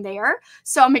that's on there.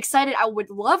 So I'm excited. I would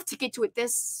love to get to it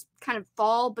this kind of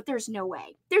fall, but there's no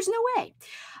way. There's no way.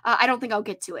 I don't think I'll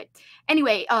get to it.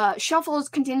 Anyway, Shuffles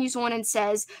continues on and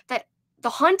says that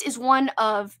The Hunt is one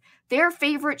of their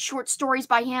favorite short stories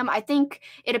by him. I think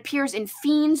it appears in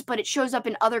Fiends, but it shows up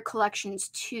in other collections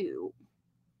too.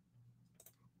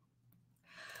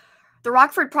 The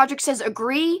Rockford Project says,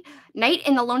 agree. Night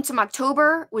in the Lonesome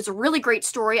October was a really great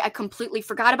story. I completely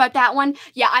forgot about that one.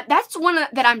 Yeah, that's one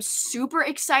that I'm super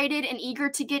excited and eager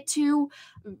to get to,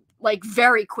 like,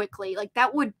 very quickly. Like, I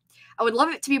would love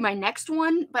it to be my next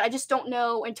one, but I just don't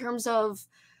know in terms of,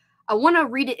 I want to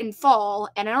read it in fall,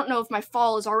 and I don't know if my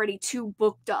fall is already too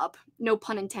booked up. No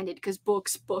pun intended, because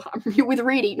I'm with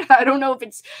reading. I don't know if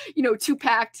it's, too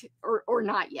packed or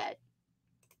not yet.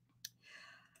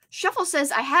 Shuffle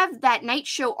says, I have that night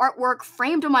show artwork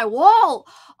framed on my wall.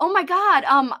 Oh my god,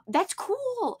 that's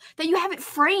cool that you have it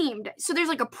framed. So there's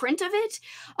like a print of it.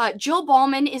 Jill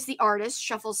Ballman is the artist,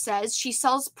 Shuffle says. She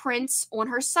sells prints on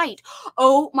her site.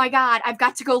 Oh my god, I've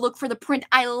got to go look for the print.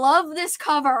 I love this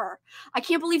cover. I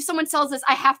can't believe someone sells this.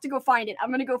 I have to go find it.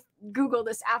 I'm gonna go Google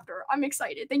this after. I'm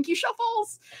excited. Thank you,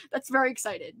 Shuffles. That's very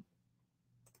excited.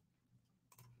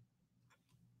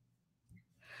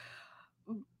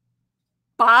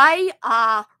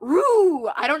 Rue.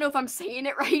 I don't know if I'm saying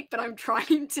it right, but I'm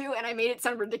trying to, and I made it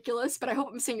sound ridiculous, but I hope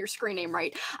I'm saying your screen name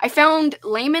right. I found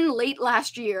Laymon late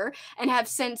last year and have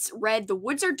since read The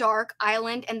Woods Are Dark,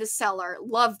 Island, and The Cellar.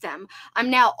 Love them.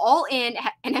 I'm now all in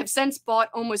and have since bought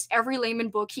almost every Laymon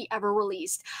book he ever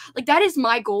released. Like, that is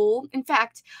my goal. In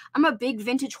fact, I'm a big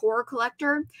vintage horror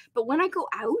collector, but when I go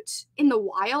out in the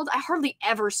wild, I hardly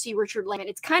ever see Richard Laymon.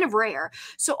 It's kind of rare.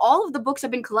 So all of the books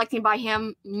I've been collecting by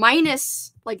him, minus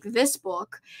like this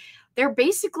book, they're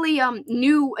basically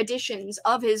new editions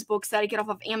of his books that I get off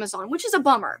of Amazon, which is a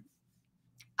bummer.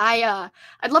 I'd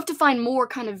love to find more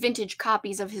kind of vintage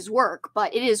copies of his work,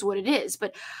 but it is what it is.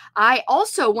 But I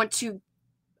also want to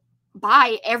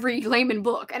buy every Laymon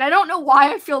book, and I don't know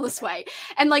why I feel this way.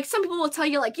 And like, some people will tell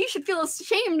you, like, you should feel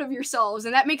ashamed of yourselves,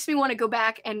 and that makes me want to go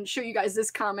back and show you guys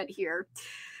this comment here.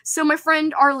 So my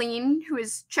friend Arlene, who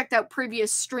has checked out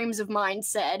previous streams of mine,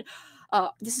 said,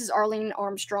 this is Arlene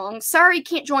Armstrong. Sorry,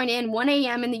 can't join in. 1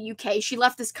 a.m. in the UK. She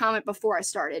left this comment before I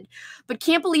started, but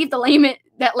can't believe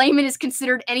that Laymon is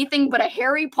considered anything but a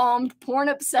hairy-palmed,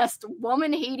 porn-obsessed,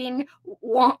 woman-hating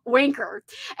wanker.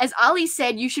 As Ali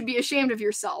said, you should be ashamed of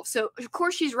yourself. So, of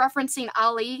course, she's referencing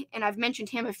Ali, and I've mentioned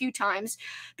him a few times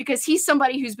because he's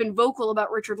somebody who's been vocal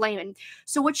about Richard Laymon.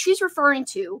 So what she's referring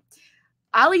to,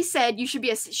 Ali said you should be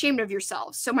ashamed of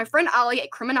yourself. So my friend Ali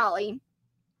at Criminali,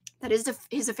 that is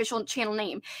his official channel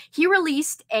name, he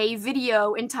released a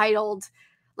video entitled,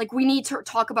 like, we need to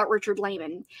talk about Richard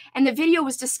Laymon. And the video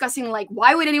was discussing, like,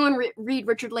 why would anyone read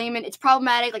Richard Laymon? It's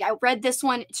problematic. Like, I read this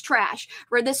one, it's trash.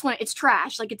 Read this one, it's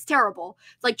trash. Like, it's terrible.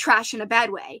 Like, trash in a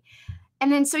bad way.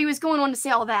 And then so he was going on to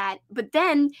say all that. But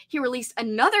then he released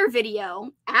another video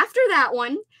after that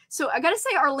one. So I gotta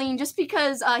say, Arlene, just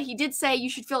because he did say you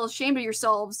should feel ashamed of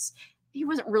yourselves, he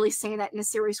wasn't really saying that in a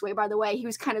serious way, by the way. He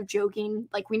was kind of joking,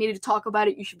 like, we needed to talk about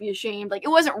it, you should be ashamed. Like, it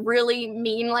wasn't really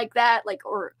mean like that, like,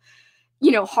 or,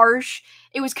 harsh.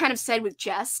 It was kind of said with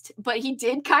jest, but he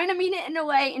did kind of mean it in a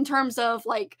way, in terms of,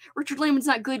 like, Richard Laymon's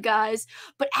not good, guys.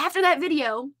 But after that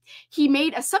video, he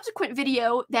made a subsequent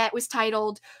video that was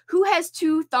titled, Who Has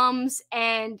Two Thumbs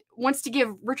and Wants to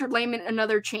Give Richard Laymon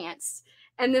Another Chance?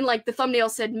 And then, like, the thumbnail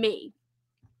said me.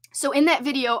 So in that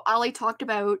video, Ali talked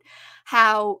about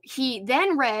how he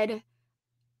then read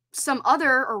some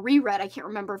other, or reread, I can't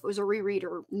remember if it was a reread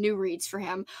or new reads for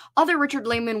him, other Richard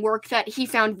Laymon work that he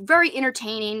found very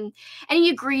entertaining. And he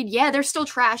agreed, yeah, they're still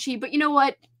trashy, but you know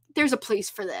what? There's a place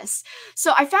for this.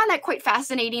 So I found that quite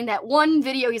fascinating, that one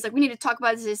video, he's like, we need to talk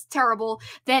about this, it's terrible.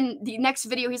 Then the next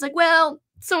video, he's like, well,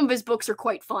 some of his books are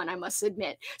quite fun, I must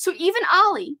admit. So even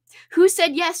Ali, who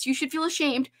said, yes, you should feel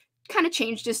ashamed, kind of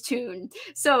changed his tune.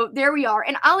 So there we are.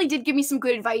 And Ali did give me some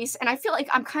good advice, and I feel like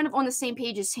I'm kind of on the same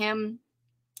page as him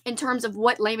in terms of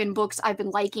what Laymon books I've been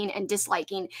liking and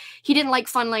disliking. He didn't like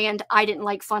Funland. I didn't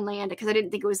like Funland because I didn't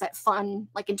think it was that fun,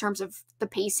 like, in terms of the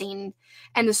pacing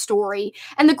and the story.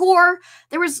 And the gore,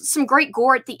 there was some great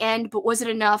gore at the end, but was it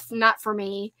enough? Not for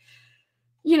me.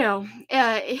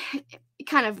 It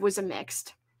kind of was a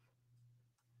mixed.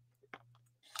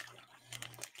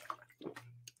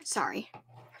 Sorry.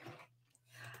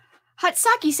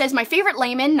 Hatsaki says, my favorite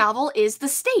Laymon novel is The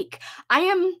Stake. I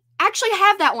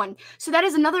have that one. So that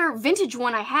is another vintage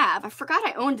one I have. I forgot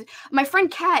I owned. My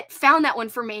friend Kat found that one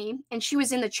for me, and she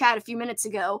was in the chat a few minutes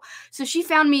ago. So she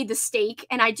found me The Stake,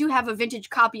 and I do have a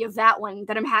vintage copy of that one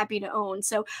that I'm happy to own.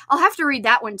 So I'll have to read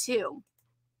that one too.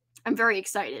 I'm very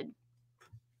excited.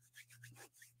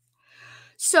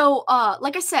 So,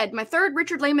 like I said, my third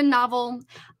Richard Laymon novel,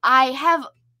 I have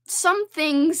some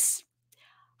things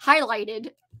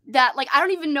highlighted that, like, I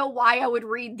don't even know why I would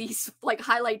read these, like,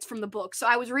 highlights from the book. So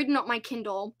I was reading up my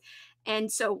Kindle,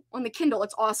 and so on the Kindle,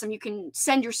 it's awesome. You can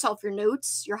send yourself your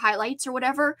notes, your highlights, or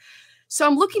whatever. So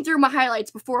I'm looking through my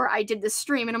highlights before I did this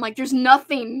stream, and I'm like, there's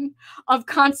nothing of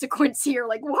consequence here.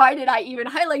 Like, why did I even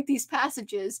highlight these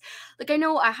passages? Like, I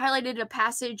know I highlighted a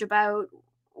passage about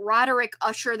Roderick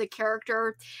Usher, the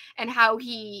character, and how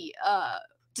he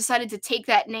decided to take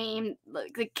that name.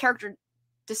 Like, the character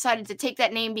decided to take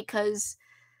that name because,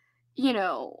 you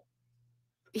know,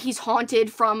 he's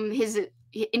haunted from his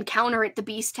encounter at the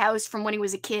Beast House from when he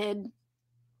was a kid.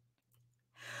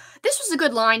 This was a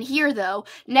good line here, though.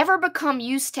 Never become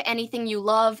used to anything you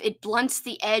love. It blunts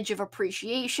the edge of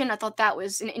appreciation. I thought that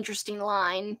was an interesting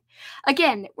line.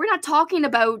 Again, we're not talking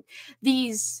about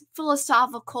these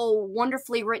philosophical,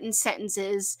 wonderfully written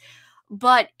sentences,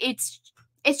 but it's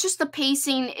just the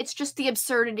pacing, it's just the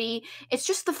absurdity, it's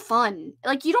just the fun.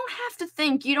 Like, you don't have to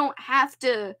think, you don't have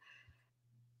to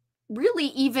really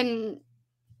even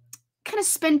kind of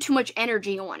spend too much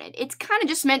energy on it. It's kind of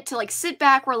just meant to, like, sit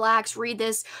back, relax, read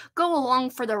this, go along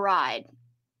for the ride.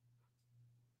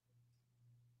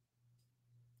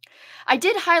 I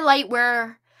did highlight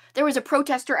where there was a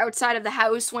protester outside of the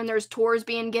house when there's tours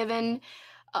being given,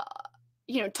 uh,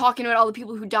 talking about all the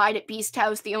people who died at Beast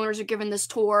House. The owners are given this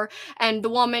tour, and the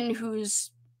woman whose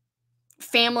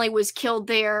family was killed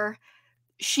there,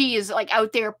 she is, like,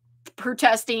 out there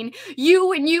protesting.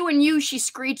 You and you and you, she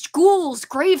screeched. Ghouls,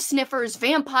 grave sniffers,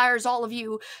 vampires, all of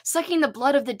you, sucking the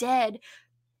blood of the dead.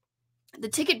 The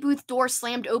ticket booth door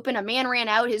slammed open. A man ran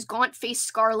out, his gaunt face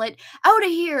scarlet. Out of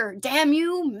here! Damn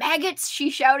you, maggots! She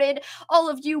shouted. All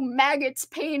of you maggots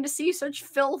paying to see such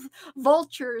filth.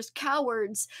 Vultures,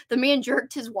 cowards. The man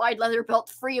jerked his wide leather belt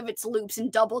free of its loops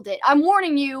and doubled it. I'm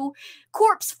warning you,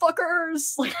 corpse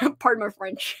fuckers! Pardon my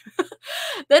French.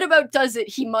 That about does it,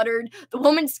 he muttered. The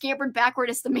woman scampered backward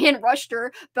as the man rushed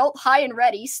her, belt high and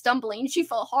ready. Stumbling, she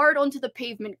fell hard onto the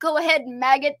pavement. Go ahead,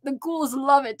 maggot. The ghouls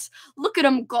love it. Look at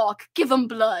 'em gawk. Give 'em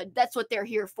blood. That's what they're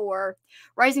here for.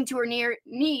 Rising to her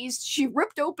knees, she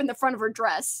ripped open the front of her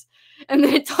dress. And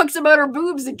then it talks about her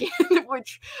boobs again,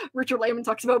 which Richard Laymon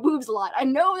talks about boobs a lot. I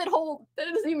know that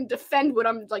doesn't even defend what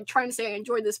I'm, like, trying to say. I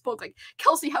enjoyed this book. Like,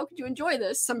 Kelsi, how could you enjoy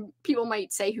this? Some people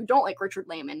might say who don't like Richard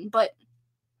Laymon, but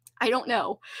I don't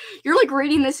know. You're, like,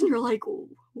 reading this and you're like,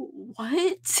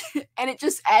 what? And it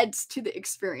just adds to the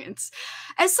experience.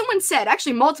 As someone said,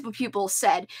 actually multiple people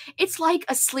said, it's like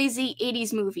a sleazy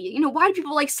 80s movie. Why do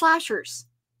people like slashers?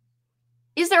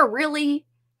 Is there really?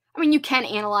 I mean, you can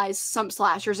analyze some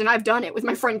slashers, and I've done it with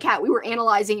my friend Kat. We were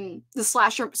analyzing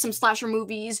some slasher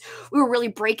movies. We were really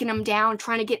breaking them down,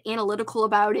 trying to get analytical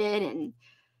about it, and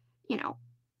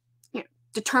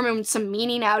determine some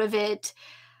meaning out of it.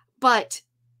 But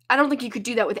I don't think you could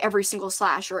do that with every single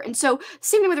slasher. And so,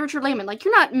 same thing with Richard Laymon. Like,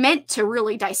 you're not meant to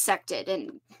really dissect it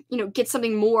and, get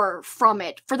something more from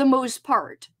it for the most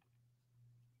part.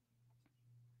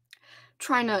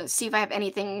 Trying to see if I have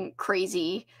anything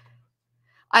crazy.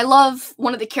 I love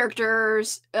one of the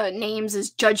characters' names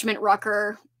is Judgment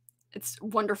Rucker. It's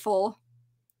wonderful.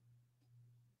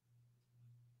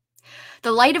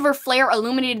 The light of her flare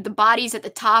illuminated the bodies at the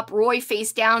top. Roy,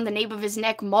 face down, the nape of his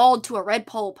neck mauled to a red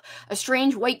pulp. A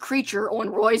strange white creature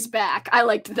on Roy's back. I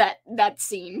liked that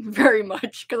scene very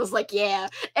much, because I was like, yeah,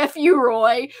 F you,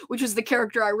 Roy, which was the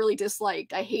character I really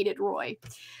disliked. I hated Roy.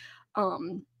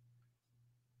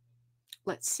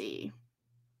 Let's see.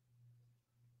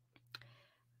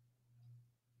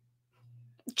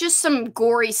 Just some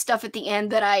gory stuff at the end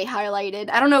that I highlighted.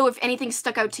 I don't know if anything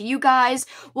stuck out to you guys.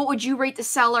 What would you rate The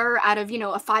Cellar out of, a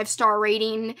 5-star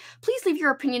rating? Please leave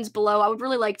your opinions below. I would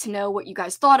really like to know what you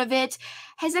guys thought of it.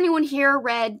 Has anyone here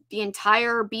read the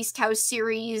entire Beast House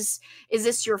series? Is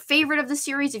this your favorite of the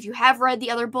series? If you have read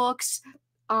the other books,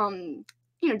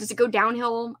 does it go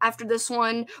downhill after this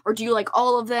one? Or do you like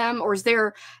all of them? Or is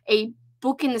there a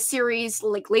book in the series,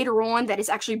 like, later on that is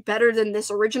actually better than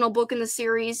this original book in the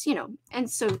series, and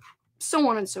so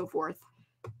on and so forth.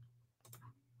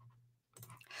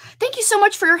 Thank you so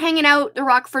much for hanging out, the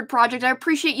Rockford Project. I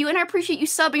appreciate you, and I appreciate you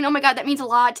subbing. Oh my god, that means a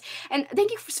lot. And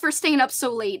thank you for staying up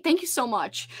so late. Thank you so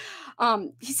much.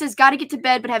 He says, gotta get to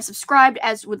bed, but have subscribed,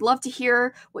 as would love to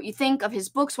hear what you think of his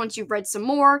books once you've read some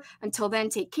more. Until then,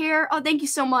 take care. Oh, thank you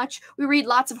so much. We read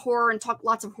lots of horror and talk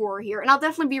lots of horror here, and I'll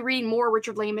definitely be reading more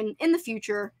Richard Laymon in the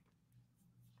future.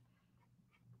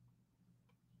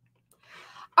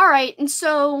 Alright, and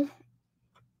so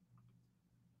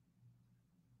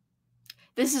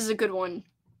this is a good one.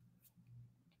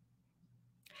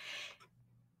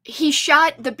 He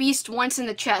shot the beast once in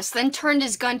the chest, then turned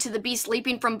his gun to the beast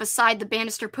leaping from beside the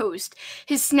banister post.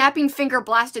 His snapping finger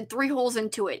blasted 3 holes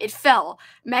into it. It fell.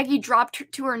 Maggie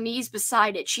dropped to her knees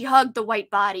beside it. She hugged the white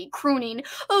body, crooning,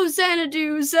 "Oh,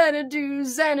 Xanadu, Xanadu,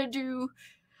 Xanadu."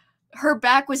 Her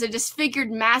back was a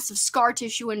disfigured mass of scar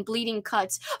tissue and bleeding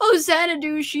cuts. "Oh,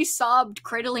 Xanadu," she sobbed,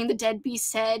 cradling the dead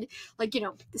beast's head. Like,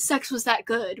 the sex was that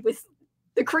good with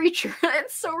the creature.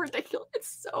 It's so ridiculous.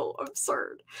 It's so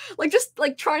absurd. Just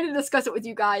trying to discuss it with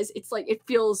you guys, it's it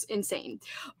feels insane,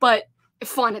 but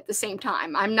fun at the same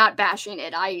time. I'm not bashing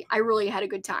it. I really had a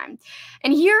good time.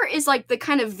 And here is the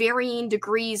kind of varying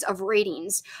degrees of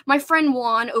ratings. My friend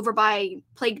Juan over by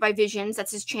Plagued by Visions,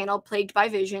 that's his channel, Plagued by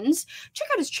Visions. Check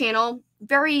out his channel.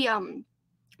 Very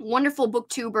wonderful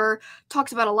booktuber,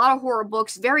 talks about a lot of horror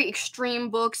books, very extreme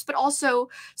books, but also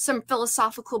some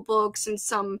philosophical books and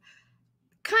some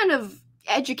kind of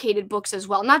educated books as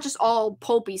well, not just all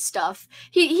pulpy stuff.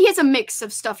 He has a mix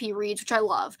of stuff he reads, which I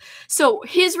love. So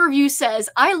his review says,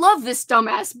 "I love this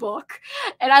dumbass book,"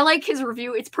 and I like his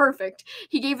review. It's perfect.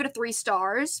 He gave it a 3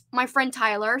 stars. My friend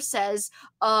Tyler says,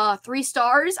 3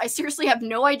 stars. I seriously have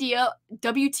no idea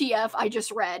WTF I just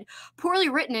read. Poorly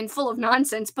written and full of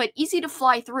nonsense, but easy to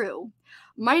fly through.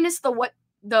 Minus the what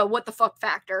the fuck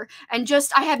factor, and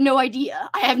just, I have no idea.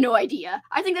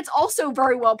 I think that's also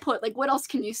very well put. What else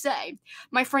can you say?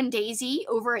 My friend Daisy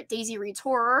over at Daisy Reads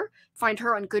Horror, find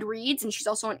her on Goodreads, and she's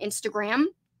also on Instagram.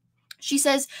 She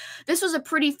says, "This was a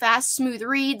pretty fast, smooth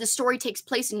read. The story takes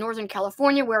place in Northern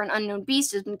California, where an unknown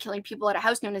beast has been killing people at a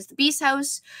house known as the Beast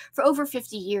House for over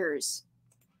 50 years.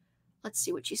 Let's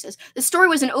see what she says. "The story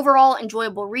was an overall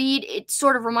enjoyable read. It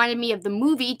sort of reminded me of the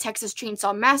movie Texas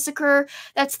Chainsaw Massacre.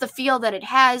 That's the feel that it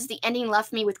has. The ending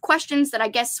left me with questions that I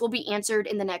guess will be answered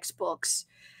in the next books."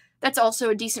 That's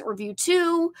also a decent review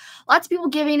too. Lots of people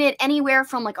giving it anywhere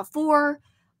from a 4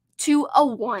 to a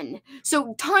 1.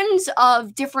 So tons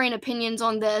of different opinions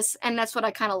on this, and that's what I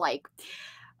kind of like.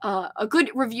 A good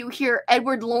review here.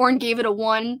 Edward Lorne gave it a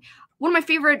 1. One of my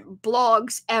favorite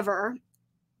blogs ever.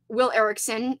 Will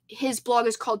Erickson. His blog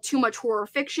is called Too Much Horror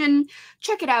Fiction.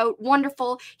 Check it out.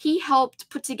 Wonderful. He helped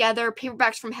put together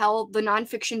Paperbacks from Hell, the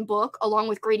nonfiction book, along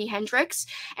with Grady Hendrix.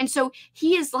 And so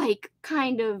he is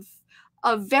kind of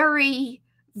a very,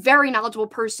 very knowledgeable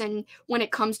person when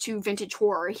it comes to vintage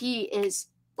horror. He is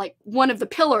one of the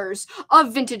pillars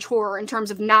of vintage horror in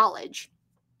terms of knowledge.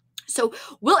 So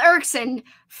Will Erickson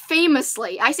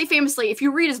famously, I say famously, if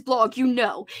you read his blog,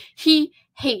 he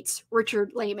hates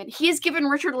Richard Laymon. He has given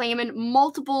Richard Laymon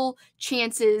multiple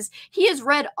chances. He has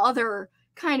read other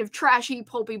kind of trashy,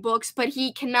 pulpy books, but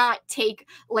he cannot take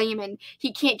Laymon.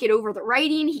 He can't get over the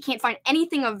writing. He can't find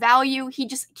anything of value. He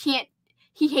just can't.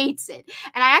 He hates it.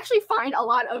 And I actually find a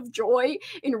lot of joy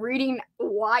in reading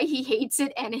why he hates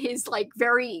it and his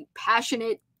very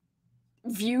passionate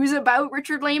views about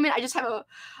Richard Laymon. I just have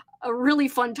a really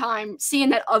fun time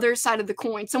seeing that other side of the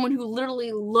coin, someone who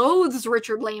literally loathes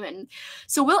Richard Laymon.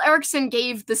 So Will Erickson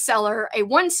gave The Cellar a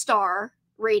 1-star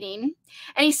rating,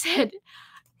 and he said,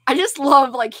 I just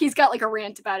love, he's got a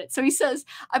rant about it. So he says,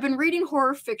 "I've been reading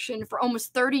horror fiction for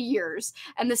almost 30 years,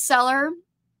 and The Cellar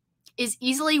is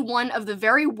easily one of the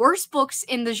very worst books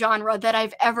in the genre that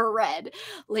I've ever read.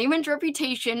 Laymon's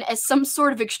reputation as some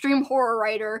sort of extreme horror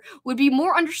writer would be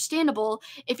more understandable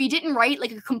if he didn't write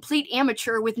like a complete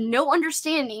amateur with no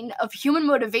understanding of human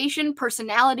motivation,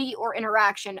 personality, or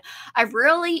interaction. I've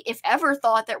rarely, if ever,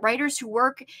 thought that writers who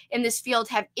work in this field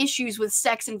have issues with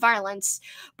sex and violence,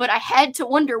 but I had to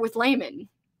wonder with Laymon.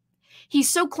 He's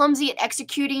so clumsy at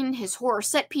executing his horror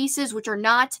set pieces, which are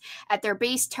not, at their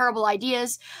base, terrible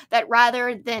ideas, that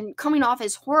rather than coming off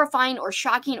as horrifying or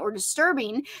shocking or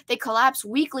disturbing, they collapse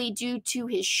weakly due to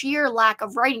his sheer lack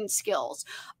of writing skills.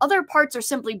 Other parts are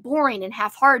simply boring and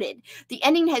half-hearted. The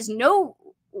ending has no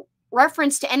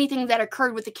reference to anything that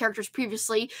occurred with the characters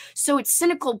previously, so its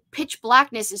cynical pitch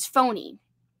blackness is phony.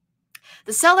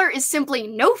 The Cellar is simply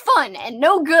no fun and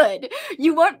no good.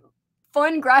 You want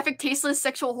fun, graphic, tasteless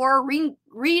sexual horror?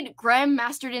 Read Graham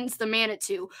Masterton's The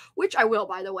Manitou, which I will,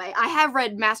 by the way. I have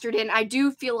read Masterton. I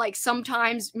do feel like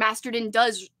sometimes Masterton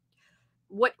does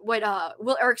what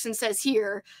Will Erickson says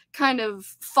here, kind of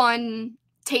fun,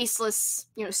 tasteless,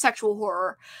 sexual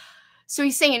horror. So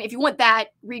he's saying, if you want that,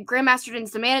 read Graham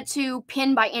Masterton's The Manitou,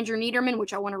 Pin by Andrew Niederman,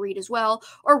 which I want to read as well,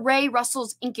 or Ray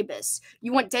Russell's Incubus.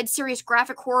 You want dead serious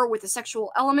graphic horror with a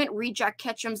sexual element, read Jack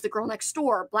Ketchum's The Girl Next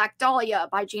Door, Black Dahlia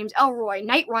by James Ellroy,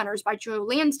 Night Runners by Joe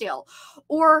Lansdale,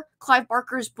 or Clive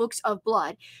Barker's Books of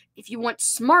Blood. If you want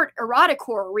smart erotic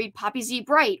horror, read Poppy Z.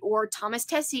 Bright or Thomas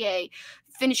Tessier,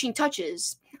 Finishing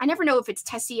Touches. I never know if it's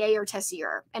Tessier or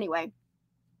Tessier. Anyway.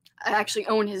 I actually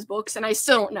own his books, and I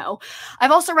still don't know.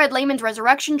 I've also read Laymon's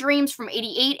Resurrection Dreams from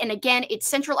 '88, and again, its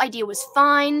central idea was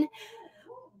fine,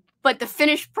 but the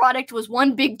finished product was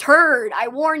one big turd. I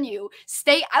warn you,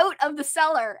 stay out of the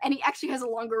cellar. And he actually has a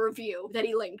longer review that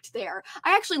he linked there.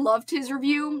 I actually loved his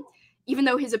review, even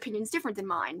though his opinion's different than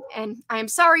mine. And I am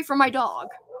sorry for my dog,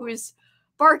 who is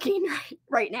barking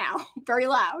right now, very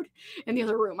loud, in the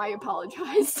other room. I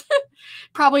apologize.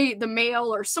 Probably the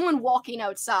mail or someone walking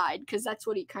outside, because that's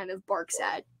what he kind of barks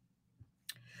at.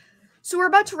 So we're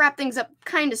about to wrap things up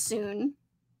kind of soon.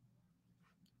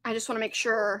 I just want to make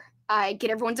sure I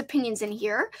get everyone's opinions in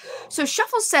here. So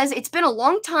Shuffle says, it's been a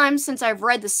long time since I've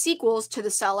read the sequels to The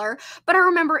Cellar, but I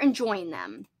remember enjoying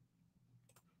them.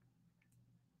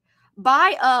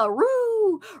 By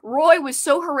Roo, Roy was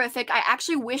so horrific. I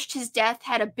actually wished his death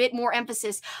had a bit more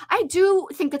emphasis. I do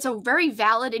think that's a very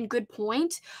valid and good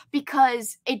point,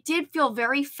 because it did feel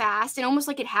very fast and almost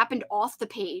like it happened off the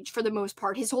page for the most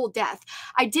part, his whole death.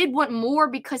 I did want more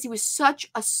because he was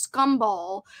such a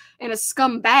scumball and a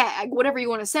scumbag, whatever you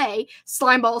want to say.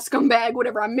 Slimeball, scumbag,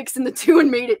 whatever. I'm mixing the two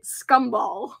and made it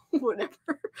scumball,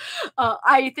 whatever.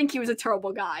 I think he was a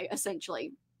terrible guy,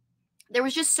 essentially. There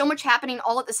was just so much happening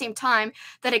all at the same time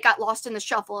that it got lost in the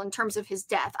shuffle in terms of his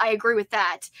death. I agree with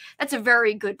that. That's a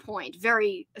very good point.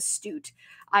 Very astute.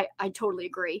 I totally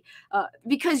agree.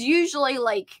 Because usually,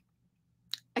 like,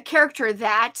 a character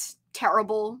that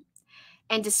terrible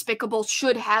and despicable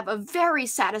should have a very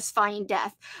satisfying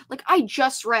death. Like, I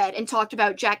just read and talked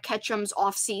about Jack Ketchum's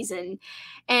Off Season,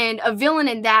 and a villain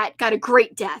in that got a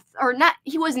great death. Or not,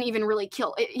 he wasn't even really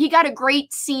killed. He got a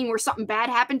great scene where something bad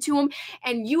happened to him,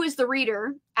 and you as the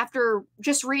reader, after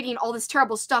just reading all this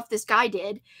terrible stuff this guy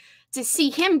did, to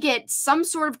see him get some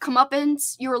sort of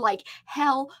comeuppance, you're like,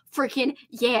 hell freaking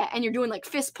yeah, and you're doing like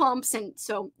fist pumps. And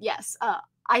so yes,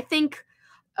 I think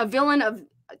a villain of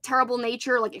terrible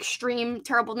nature, like extreme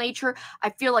terrible nature, I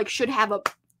feel like should have a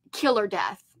killer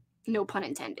death. No pun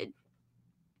intended.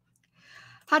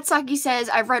 Hatsaki says,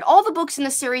 I've read all the books in the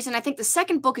series, and I think the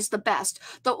second book is the best.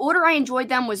 The order I enjoyed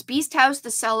them was Beast House, The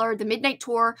Cellar, The Midnight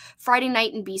Tour, Friday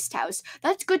Night, and Beast House.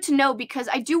 That's good to know, because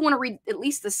I do want to read at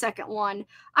least the second one.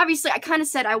 Obviously, I kind of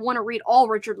said I want to read all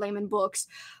Richard Laymon books,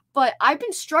 but I've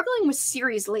been struggling with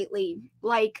series lately.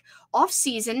 Like, Off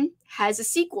Season has a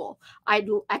sequel.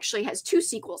 Actually has 2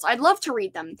 sequels. I'd love to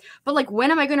read them, but like,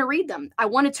 when am I going to read them? I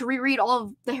wanted to reread all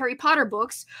of the Harry Potter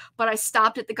books, but I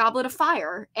stopped at the Goblet of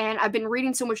Fire, and I've been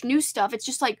reading so much new stuff. It's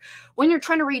just like, when you're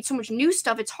trying to read so much new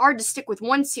stuff, it's hard to stick with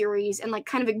one series and like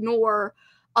kind of ignore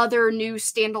other new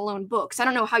standalone books. I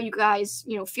don't know how you guys,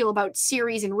 feel about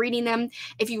series and reading them.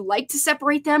 If you like to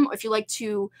separate them, or if you like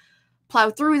to plow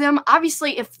through them.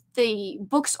 Obviously, if the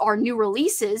books are new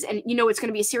releases and it's going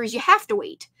to be a series, you have to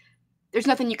wait. There's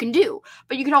nothing you can do.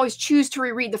 But you can always choose to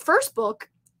reread the first book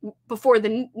before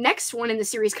the next one in the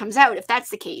series comes out, if that's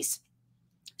the case.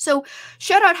 So,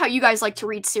 shout out how you guys like to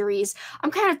read series.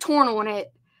 I'm kind of torn on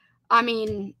it. I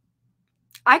mean,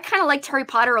 I kind of liked Harry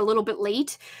Potter a little bit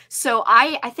late, so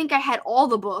I think I had all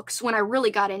the books when I really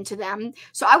got into them,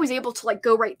 so I was able to like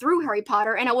go right through Harry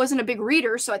Potter, and I wasn't a big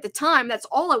reader, so at the time, that's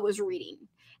all I was reading,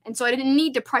 and so I didn't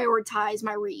need to prioritize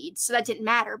my reads, so that didn't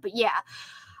matter. But yeah,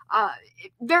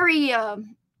 very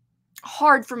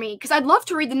hard for me, because I'd love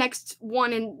to read the next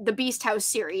one in the Beast House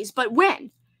series, but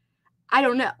when? I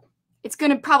don't know. It's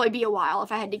going to probably be a while,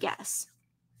 if I had to guess.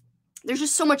 There's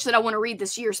just so much that I want to read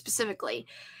this year specifically.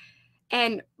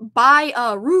 And By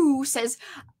Rue says,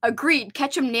 agreed,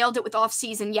 Ketchum nailed it with Off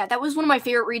Season. Yeah, that was one of my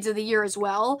favorite reads of the year as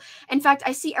well. In fact,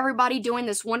 I see everybody doing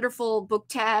this wonderful book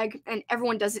tag, and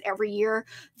everyone does it every year,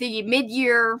 the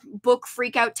mid-year book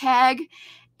freakout tag.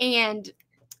 And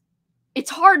it's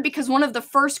hard because one of the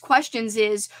first questions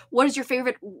is, what is your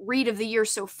favorite read of the year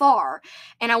so far?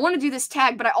 And I want to do this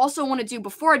tag, but I also want to do,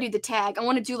 before I do the tag, I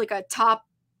want to do like a top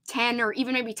 10 or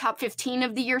even maybe top 15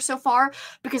 of the year so far,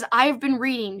 because I have been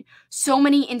reading so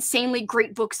many insanely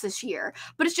great books this year.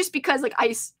 But it's just because like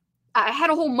I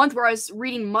had a whole month where I was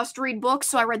reading must-read books.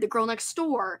 So I read The Girl Next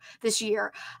Door this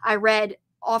year. I read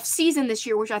Off Season this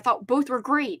year, which I thought both were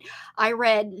great. I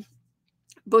read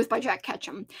both by Jack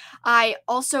Ketchum. I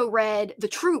also read The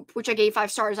Troop, which I gave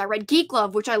 5 stars. I read Geek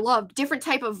Love, which I loved. Different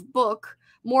type of book,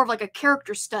 more of like a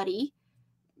character study.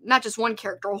 Not just one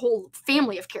character, a whole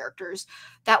family of characters.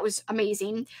 That was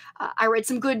amazing. I read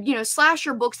some good,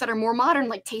 slasher books that are more modern,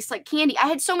 like Taste Like Candy. I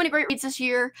had so many great reads this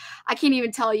year. I can't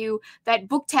even tell you. That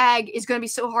book tag is going to be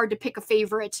so hard to pick a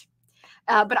favorite.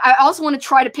 But I also want to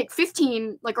try to pick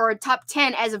 15, like, or a top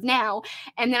 10 as of now.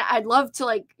 And then I'd love to,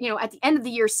 like, at the end of the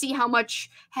year, see how much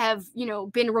have,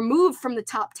 been removed from the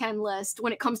top 10 list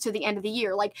when it comes to the end of the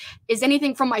year. Like, is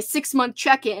anything from my 6-month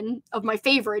check-in of my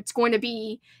favorites going to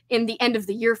be in the end of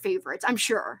the year favorites? I'm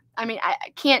sure. I mean, I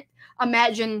can't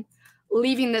imagine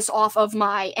leaving this off of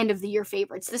my end of the year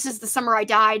favorites. This is The Summer I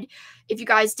Died. If you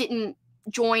guys didn't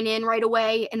join in right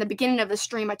away, in the beginning of the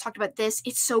stream I talked about this.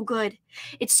 It's so good.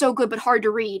 It's so good, but hard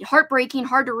to read. Heartbreaking,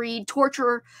 hard to read,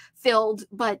 torture filled,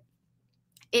 but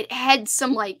it had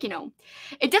some, like, it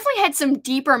definitely had some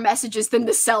deeper messages than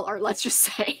The Cellar, let's just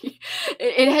say.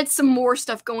 It had some more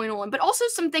stuff going on, but also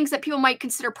some things that people might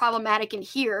consider problematic in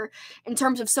here in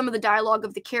terms of some of the dialogue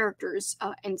of the characters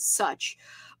and such.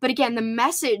 But again, the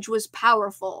message was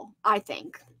powerful, I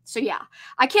think. So yeah,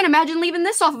 I can't imagine leaving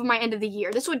this off of my end of the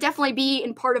year. This would definitely be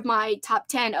in part of my top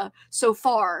 10 so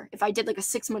far if I did like a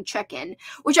 6-month check-in,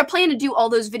 which I plan to do all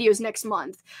those videos next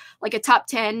month, like a top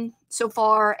 10 so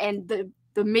far and the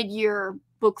mid-year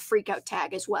book freakout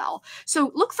tag as well.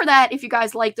 So look for that if you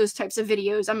guys like those types of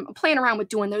videos. I'm playing around with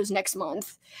doing those next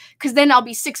month because then I'll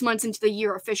be 6 months into the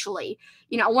year officially.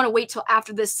 I want to wait till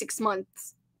after this 6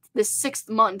 months. This 6th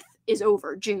month is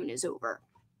over. June is over.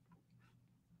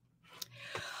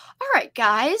 All right,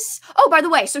 guys. Oh, by the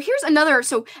way, so here's another.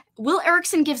 So Will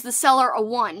Erickson gives The Cellar a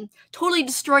 1. Totally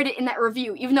destroyed it in that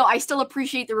review, even though I still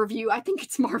appreciate the review. I think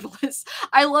it's marvelous.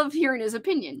 I love hearing his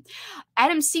opinion.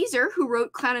 Adam Caesar, who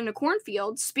wrote Clown in a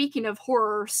Cornfield, speaking of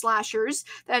horror slashers,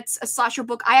 that's a slasher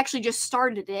book. I actually just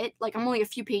started it. Like, I'm only a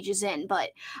few pages in,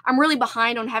 but I'm really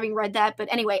behind on having read that. But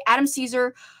anyway, Adam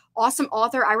Caesar, awesome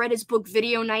author. I read his book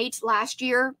Video Night last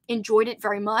year, enjoyed it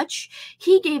very much.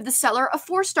 He gave The Cellar a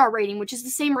 4-star rating, which is the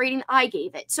same rating I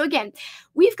gave it. So again,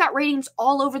 we've got ratings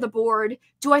all over the board.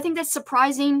 Do I think that's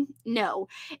surprising? No.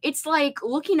 It's like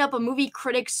looking up a movie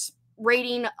critic's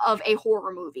rating of a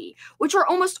horror movie, which are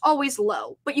almost always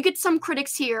low. But you get some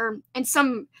critics here and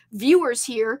some viewers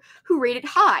here who rate it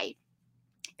high.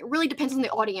 It really depends on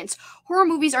the audience. Horror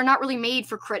movies are not really made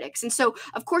for critics. And so,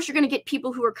 of course, you're going to get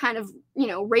people who are kind of,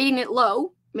 rating it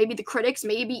low. Maybe the critics,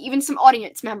 maybe even some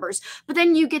audience members. But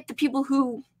then you get the people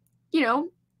who,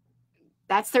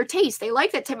 that's their taste. They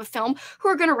like that type of film, who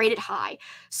are going to rate it high.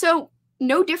 So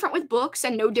no different with books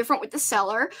and no different with The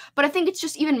Cellar. But I think it's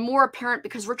just even more apparent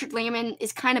because Richard Laymon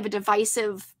is kind of a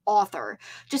divisive author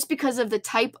just because of the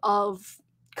type of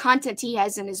content he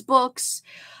has in his books.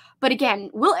 But again,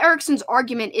 Will Erickson's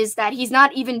argument is that he's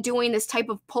not even doing this type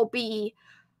of pulpy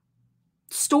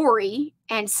story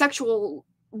and sexual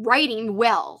writing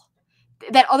well,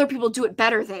 that other people do it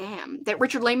better than him, that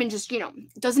Richard Laymon just,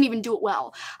 doesn't even do it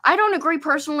well. I don't agree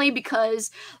personally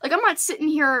because, like, I'm not sitting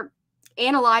here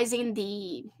analyzing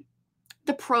the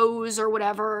prose or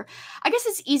whatever. I guess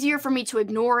it's easier for me to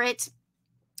ignore it.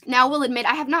 Now, I will admit,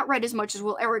 I have not read as much as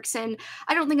Will Erickson.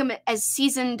 I don't think I'm as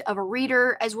seasoned of a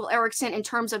reader as Will Erickson in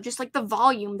terms of just like the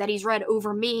volume that he's read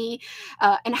over me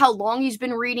and how long he's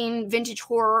been reading vintage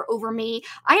horror over me.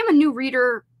 I am a new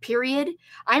reader, period.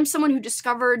 I'm someone who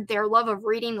discovered their love of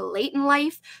reading late in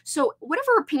life. So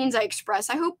whatever opinions I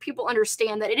express, I hope people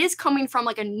understand that it is coming from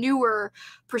like a newer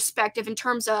perspective in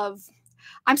terms of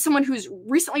I'm someone who's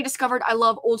recently discovered I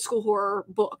love old school horror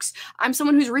books. I'm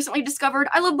someone who's recently discovered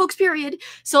I love books, period.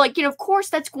 So, like, of course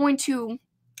that's going to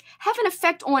have an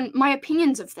effect on my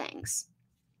opinions of things.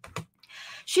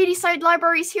 Shady Side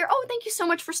Library's here. Oh, thank you so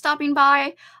much for stopping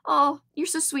by. Oh, you're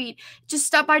so sweet. Just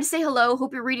stop by to say hello.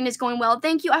 Hope your reading is going well.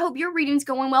 Thank you. I hope your reading's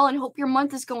going well and hope your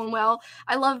month is going well.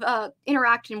 I love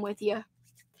interacting with you.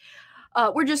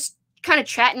 We're just kind of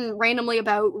chatting randomly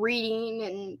about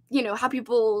reading and, how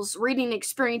people's reading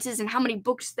experiences and how many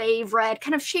books they've read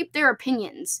kind of shape their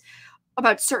opinions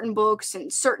about certain books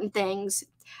and certain things.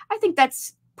 I think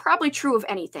that's probably true of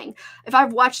anything. If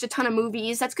I've watched a ton of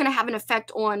movies, that's going to have an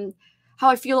effect on how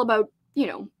I feel about,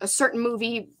 a certain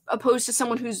movie opposed to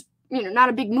someone who's, not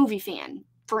a big movie fan,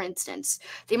 for instance.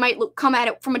 They might come at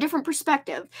it from a different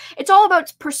perspective. It's all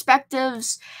about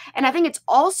perspectives, and I think it's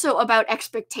also about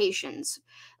expectations.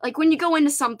 Like, when you go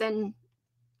into something,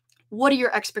 what are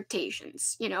your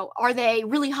expectations? Are they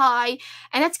really high?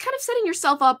 And that's kind of setting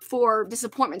yourself up for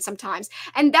disappointment sometimes.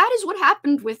 And that is what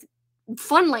happened with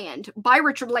Funland by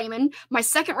Richard Laymon, my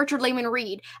second Richard Laymon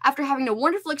read. After having a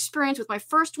wonderful experience with my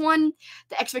first one,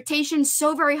 the expectations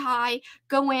so very high,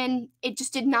 go in, it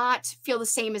just did not feel the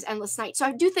same as Endless Night. So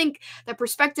I do think that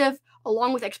perspective,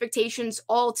 along with expectations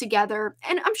all together,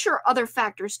 and I'm sure other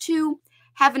factors too,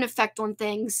 have an effect on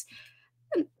things.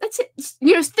 And that's it.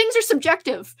 Things are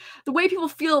subjective. The way people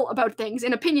feel about things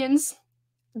and opinions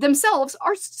themselves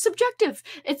are subjective.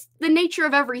 It's the nature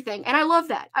of everything, and I love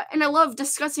that. And I love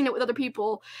discussing it with other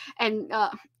people, and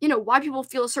why people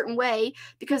feel a certain way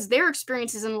because their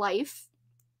experiences in life,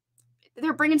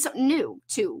 they're bringing something new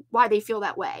to why they feel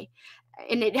that way,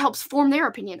 and it helps form their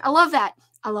opinion. I love that.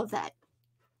 I love that.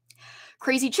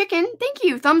 Crazy Chicken, thank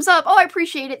you. Thumbs up. Oh, I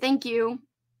appreciate it. Thank you.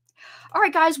 All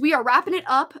right, guys, we are wrapping it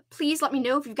up. Please let me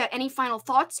know if you've got any final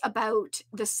thoughts about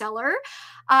The Cellar.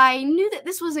 I knew that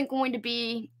this wasn't going to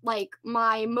be like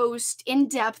my most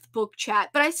in-depth book chat,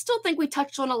 but I still think we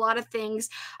touched on a lot of things.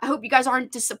 I hope you guys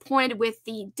aren't disappointed with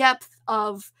the depth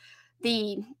of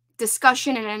the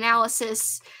discussion and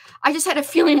analysis. I just had a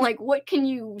feeling like, what can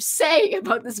you say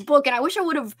about this book? And I wish I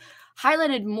would have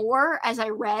highlighted more as I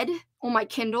read on my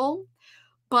Kindle,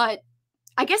 but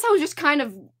I guess I was just kind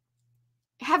of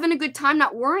having a good time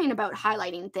not worrying about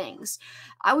highlighting things.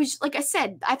 I was, like I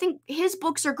said, I think his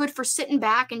books are good for sitting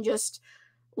back and just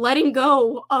letting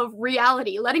go of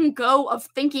reality, letting go of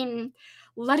thinking,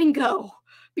 letting go.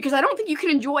 Because I don't think you can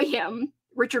enjoy him,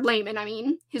 Richard Laymon, I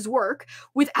mean, his work,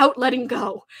 without letting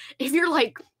go. If you're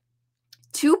like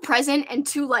too present and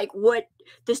too like, what,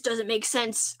 this doesn't make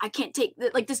sense, I can't take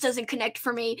that, like this doesn't connect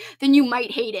for me, then you might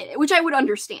hate it, which I would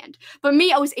understand. But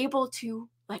me, I was able to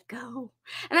let go.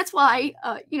 And that's why,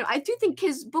 I do think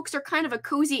his books are kind of a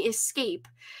cozy escape.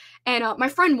 And my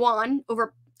friend Juan,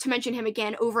 to mention him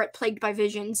again, over at Plagued by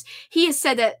Visions, he has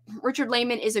said that Richard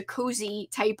Laymon is a cozy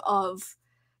type of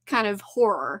kind of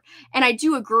horror. And I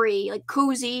do agree, like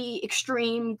cozy,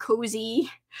 extreme, cozy,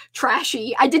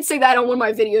 trashy. I did say that on one of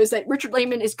my videos, that Richard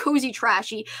Laymon is cozy,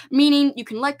 trashy, meaning you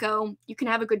can let go, you can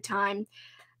have a good time.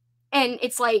 And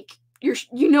it's like,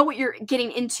 you know what you're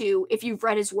getting into if you've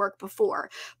read his work before.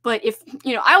 But if,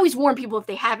 I always warn people if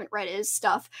they haven't read his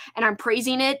stuff and I'm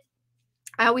praising it,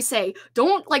 I always say,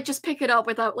 don't like just pick it up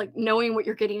without like knowing what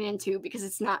you're getting into, because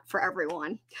it's not for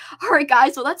everyone. All right,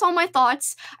 guys, so that's all my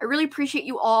thoughts. I really appreciate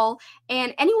you all.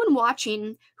 And anyone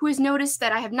watching who has noticed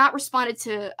that I have not responded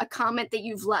to a comment that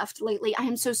you've left lately, I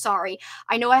am so sorry.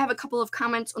 I know I have a couple of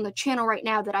comments on the channel right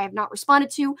now that I have not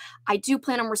responded to. I do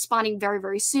plan on responding very,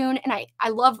 very soon. And I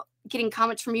love getting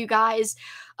comments from you guys.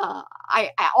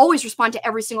 I always respond to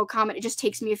every single comment. It just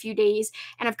takes me a few days,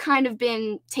 and I've kind of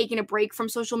been taking a break from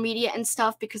social media and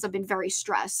stuff because I've been very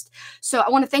stressed. So I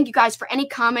want to thank you guys for any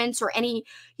comments or any,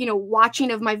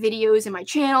 watching of my videos in my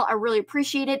channel. I really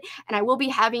appreciate it. And I will be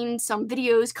having some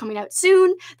videos coming out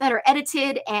soon that are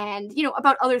edited and,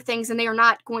 about other things, and they are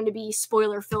not going to be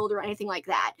spoiler filled or anything like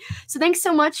that. So thanks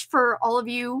so much for all of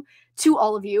you,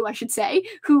 I should say,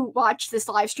 who watched this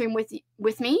live stream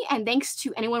with me. And thanks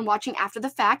to anyone watching after the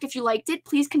fact. If you liked it,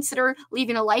 please consider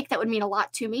leaving a like. That would mean a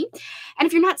lot to me. And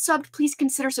if you're not subbed, please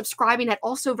consider subscribing. That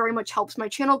also very much helps my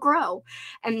channel grow.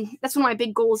 And that's one of my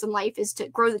big goals in life, is to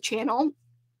grow the channel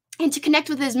and to connect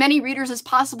with as many readers as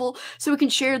possible so we can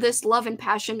share this love and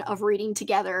passion of reading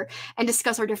together and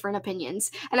discuss our different opinions.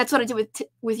 And that's what I did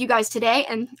with you guys today,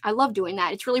 and I love doing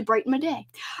that. It's really brightened my day.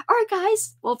 All right,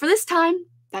 guys. Well, for this time,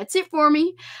 that's it for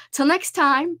me. Till next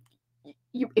time,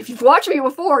 if you've watched me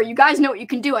before, you guys know what you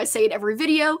can do. I say it every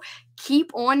video.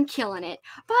 Keep on killing it.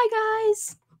 Bye,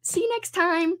 guys. See you next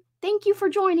time. Thank you for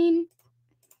joining.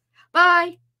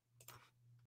 Bye.